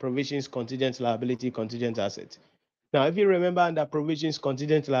 37, provisions, contingent liability, contingent asset. Now, if you remember under provisions,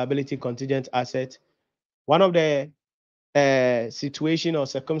 contingent liability, contingent asset, one of the situation or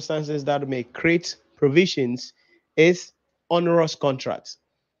circumstances that may create provisions is onerous contracts.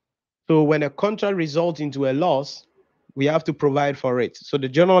 So when a contract results into a loss, we have to provide for it. So the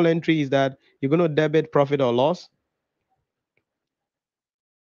journal entry is that you're going to debit profit or loss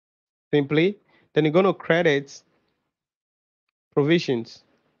simply. Then you're going to credit provisions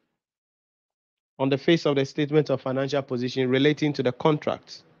on the face of the statement of financial position relating to the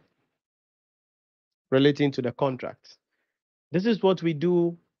contract. Relating to the contract. This is what we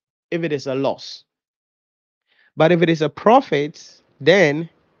do if it is a loss. But if it is a profit, then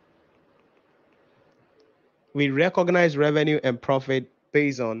we recognize revenue and profit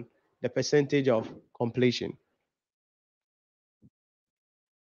based on the percentage of completion.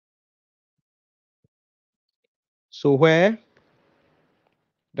 So where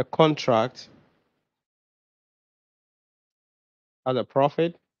the contract has a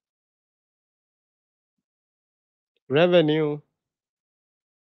profit, revenue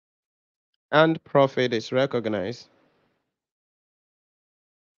and profit is recognized.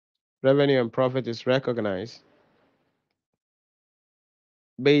 Revenue and profit is recognized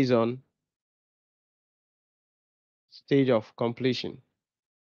based on stage of completion.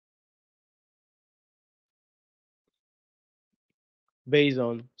 Based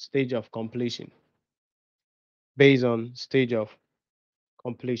on stage of completion. Based on stage of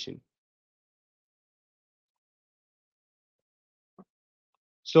completion.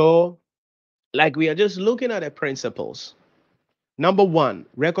 So, like we are just looking at the principles. Number one,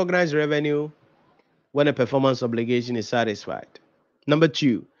 recognize revenue when a performance obligation is satisfied. Number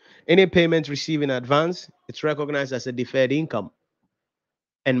two, any payment received in advance, it's recognized as a deferred income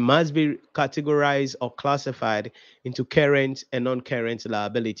and must be categorized or classified into current and non-current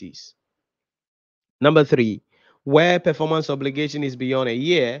liabilities. Number three, where performance obligation is beyond a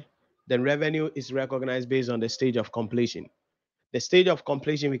year, then revenue is recognized based on the stage of completion. The stage of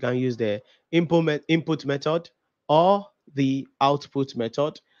completion, we can use the input method or the output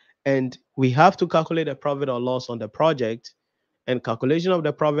method. And we have to calculate the profit or loss on the project. And calculation of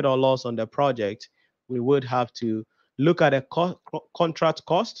the profit or loss on the project, we would have to look at the contract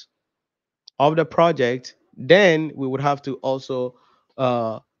cost of the project. Then we would have to also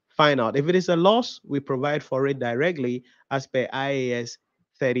find out if it is a loss, we provide for it directly as per IAS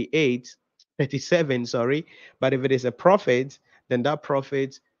 37, sorry. But if it is a profit, then that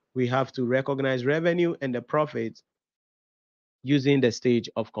profit, we have to recognize revenue and the profit using the stage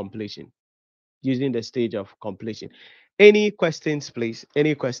of completion. Using the stage of completion. Any questions, please?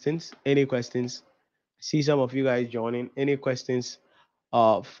 Any questions? Any questions? See some of you guys joining. Any questions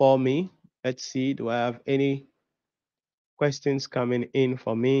for me? Let's see. Do I have any questions coming in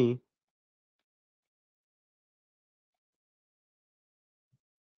for me?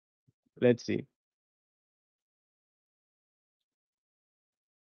 Let's see.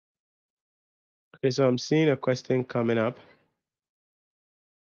 Okay, so I'm seeing a question coming up.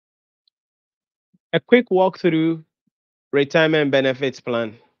 A quick walkthrough retirement benefits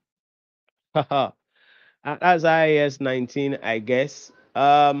plan. Haha. That's IAS 19, I guess.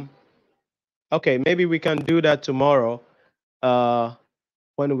 Okay, maybe we can do that tomorrow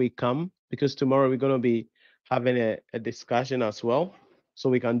when we come, because tomorrow we're going to be having a discussion as well. So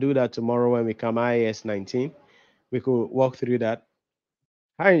we can do that tomorrow when we come, IAS 19. We could walk through that.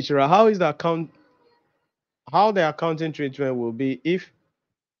 Hi, Nhyira. How the accounting treatment will be if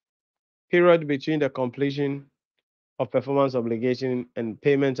period between the completion of performance obligation and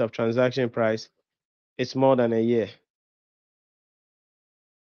payment of transaction price is more than a year?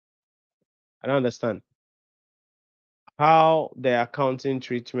 I don't understand. How the accounting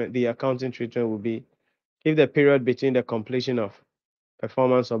treatment will be if the period between the completion of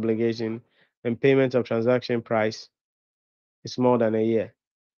performance obligation and payment of transaction price is more than a year.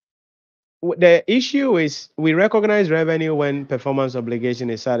 The issue is we recognize revenue when performance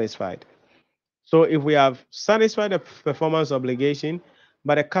obligation is satisfied. So if we have satisfied the performance obligation,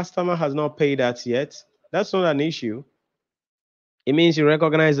 but the customer has not paid that yet, that's not an issue. It means you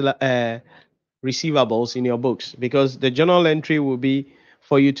recognize receivables in your books, because the journal entry will be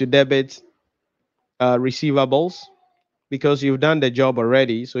for you to debit receivables because you've done the job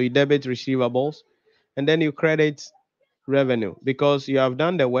already. So you debit receivables and then you credit revenue because you have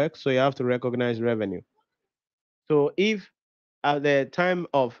done the work. So you have to recognize revenue. So if at the time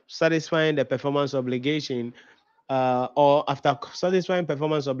of satisfying the performance obligation or after satisfying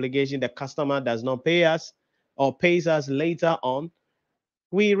performance obligation, the customer does not pay us or pays us later on,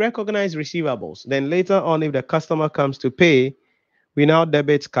 we recognize receivables. Then later on, if the customer comes to pay, we now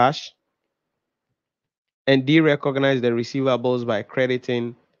debit cash and D, recognize the receivables by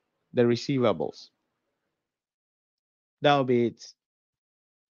crediting the receivables. That'll be it.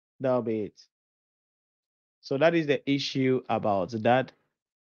 That'll be it. So that is the issue about that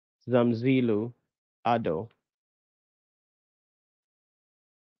Zamzilu Ado.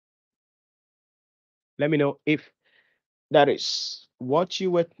 Let me know if that is what you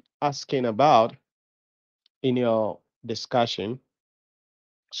were asking about in your discussion.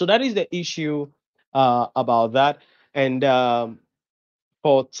 So that is the issue about that. And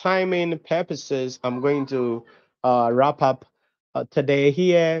for timing purposes, I'm going to wrap up today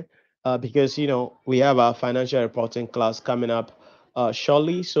here because we have our financial reporting class coming up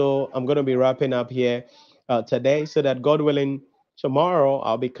shortly. So I'm going to be wrapping up here today, so that God willing, tomorrow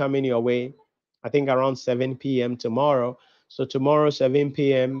I'll be coming your way. I think around 7 p.m. tomorrow. So tomorrow 7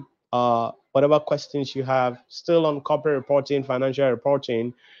 p.m. Whatever questions you have, still on corporate reporting, financial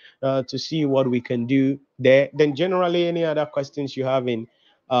reporting, to see what we can do there. Then generally any other questions you have in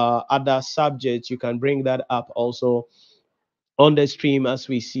other subjects, you can bring that up also on the stream as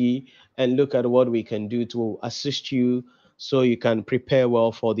we see, and look at what we can do to assist you so you can prepare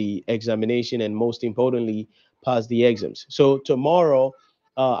well for the examination, and most importantly, pass the exams. So tomorrow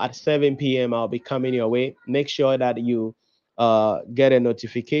at 7 p.m., I'll be coming your way. Make sure that you get a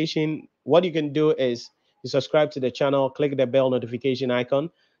notification. What you can do is you subscribe to the channel, click the bell notification icon,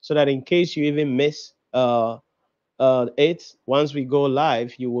 so that in case you even miss it, once we go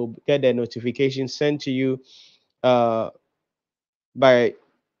live, you will get a notification sent to you uh, by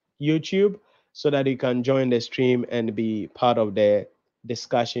YouTube, so that you can join the stream and be part of the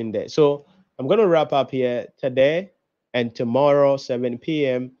discussion there. So I'm going to wrap up here today, and tomorrow, 7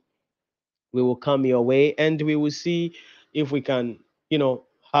 p.m., we will come your way, and we will see if we can,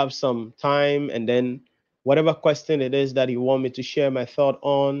 have some time, and then whatever question it is that you want me to share my thought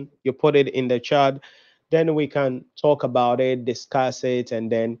on, you put it in the chat, then we can talk about it, discuss it, and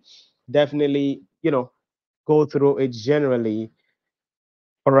then definitely, go through it generally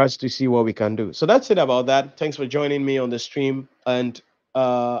for us to see what we can do. So that's it about that. Thanks for joining me on the stream, and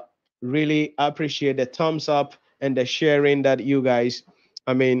uh, really appreciate the thumbs up and the sharing that you guys,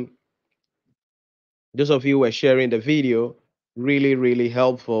 I mean, those of you who are sharing the video, really, really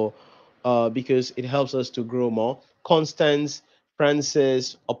helpful because it helps us to grow more. Constance,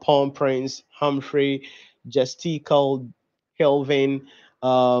 Francis, Upon Prince, Humphrey, Justical, Kelvin,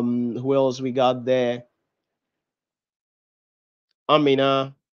 who else we got there?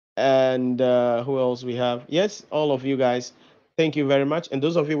 Amina, and who else we have? Yes, all of you guys. Thank you very much. And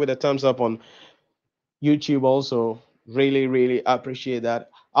those of you with a thumbs up on YouTube also, really, really appreciate that.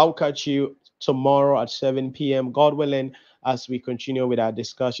 I'll catch you tomorrow at 7 p.m., God willing, as we continue with our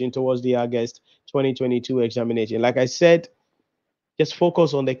discussion towards the August 2022 examination. Like I said, just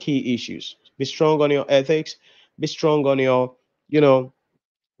focus on the key issues. Be strong on your ethics, be strong on your,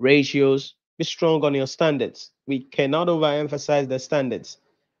 ratios, be strong on your standards. We cannot overemphasize the standards.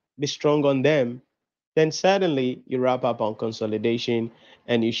 Be strong on them, then suddenly you wrap up on consolidation,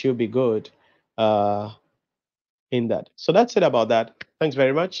 and you should be good uh, in that. So that's it about that. Thanks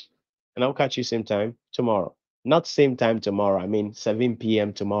very much. And I'll catch you same time tomorrow. Not same time tomorrow. I mean 7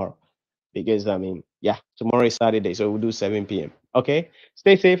 p.m. tomorrow. Because yeah, tomorrow is Saturday. So we'll do 7 p.m. Okay.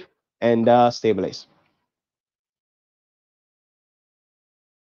 Stay safe and stay blessed.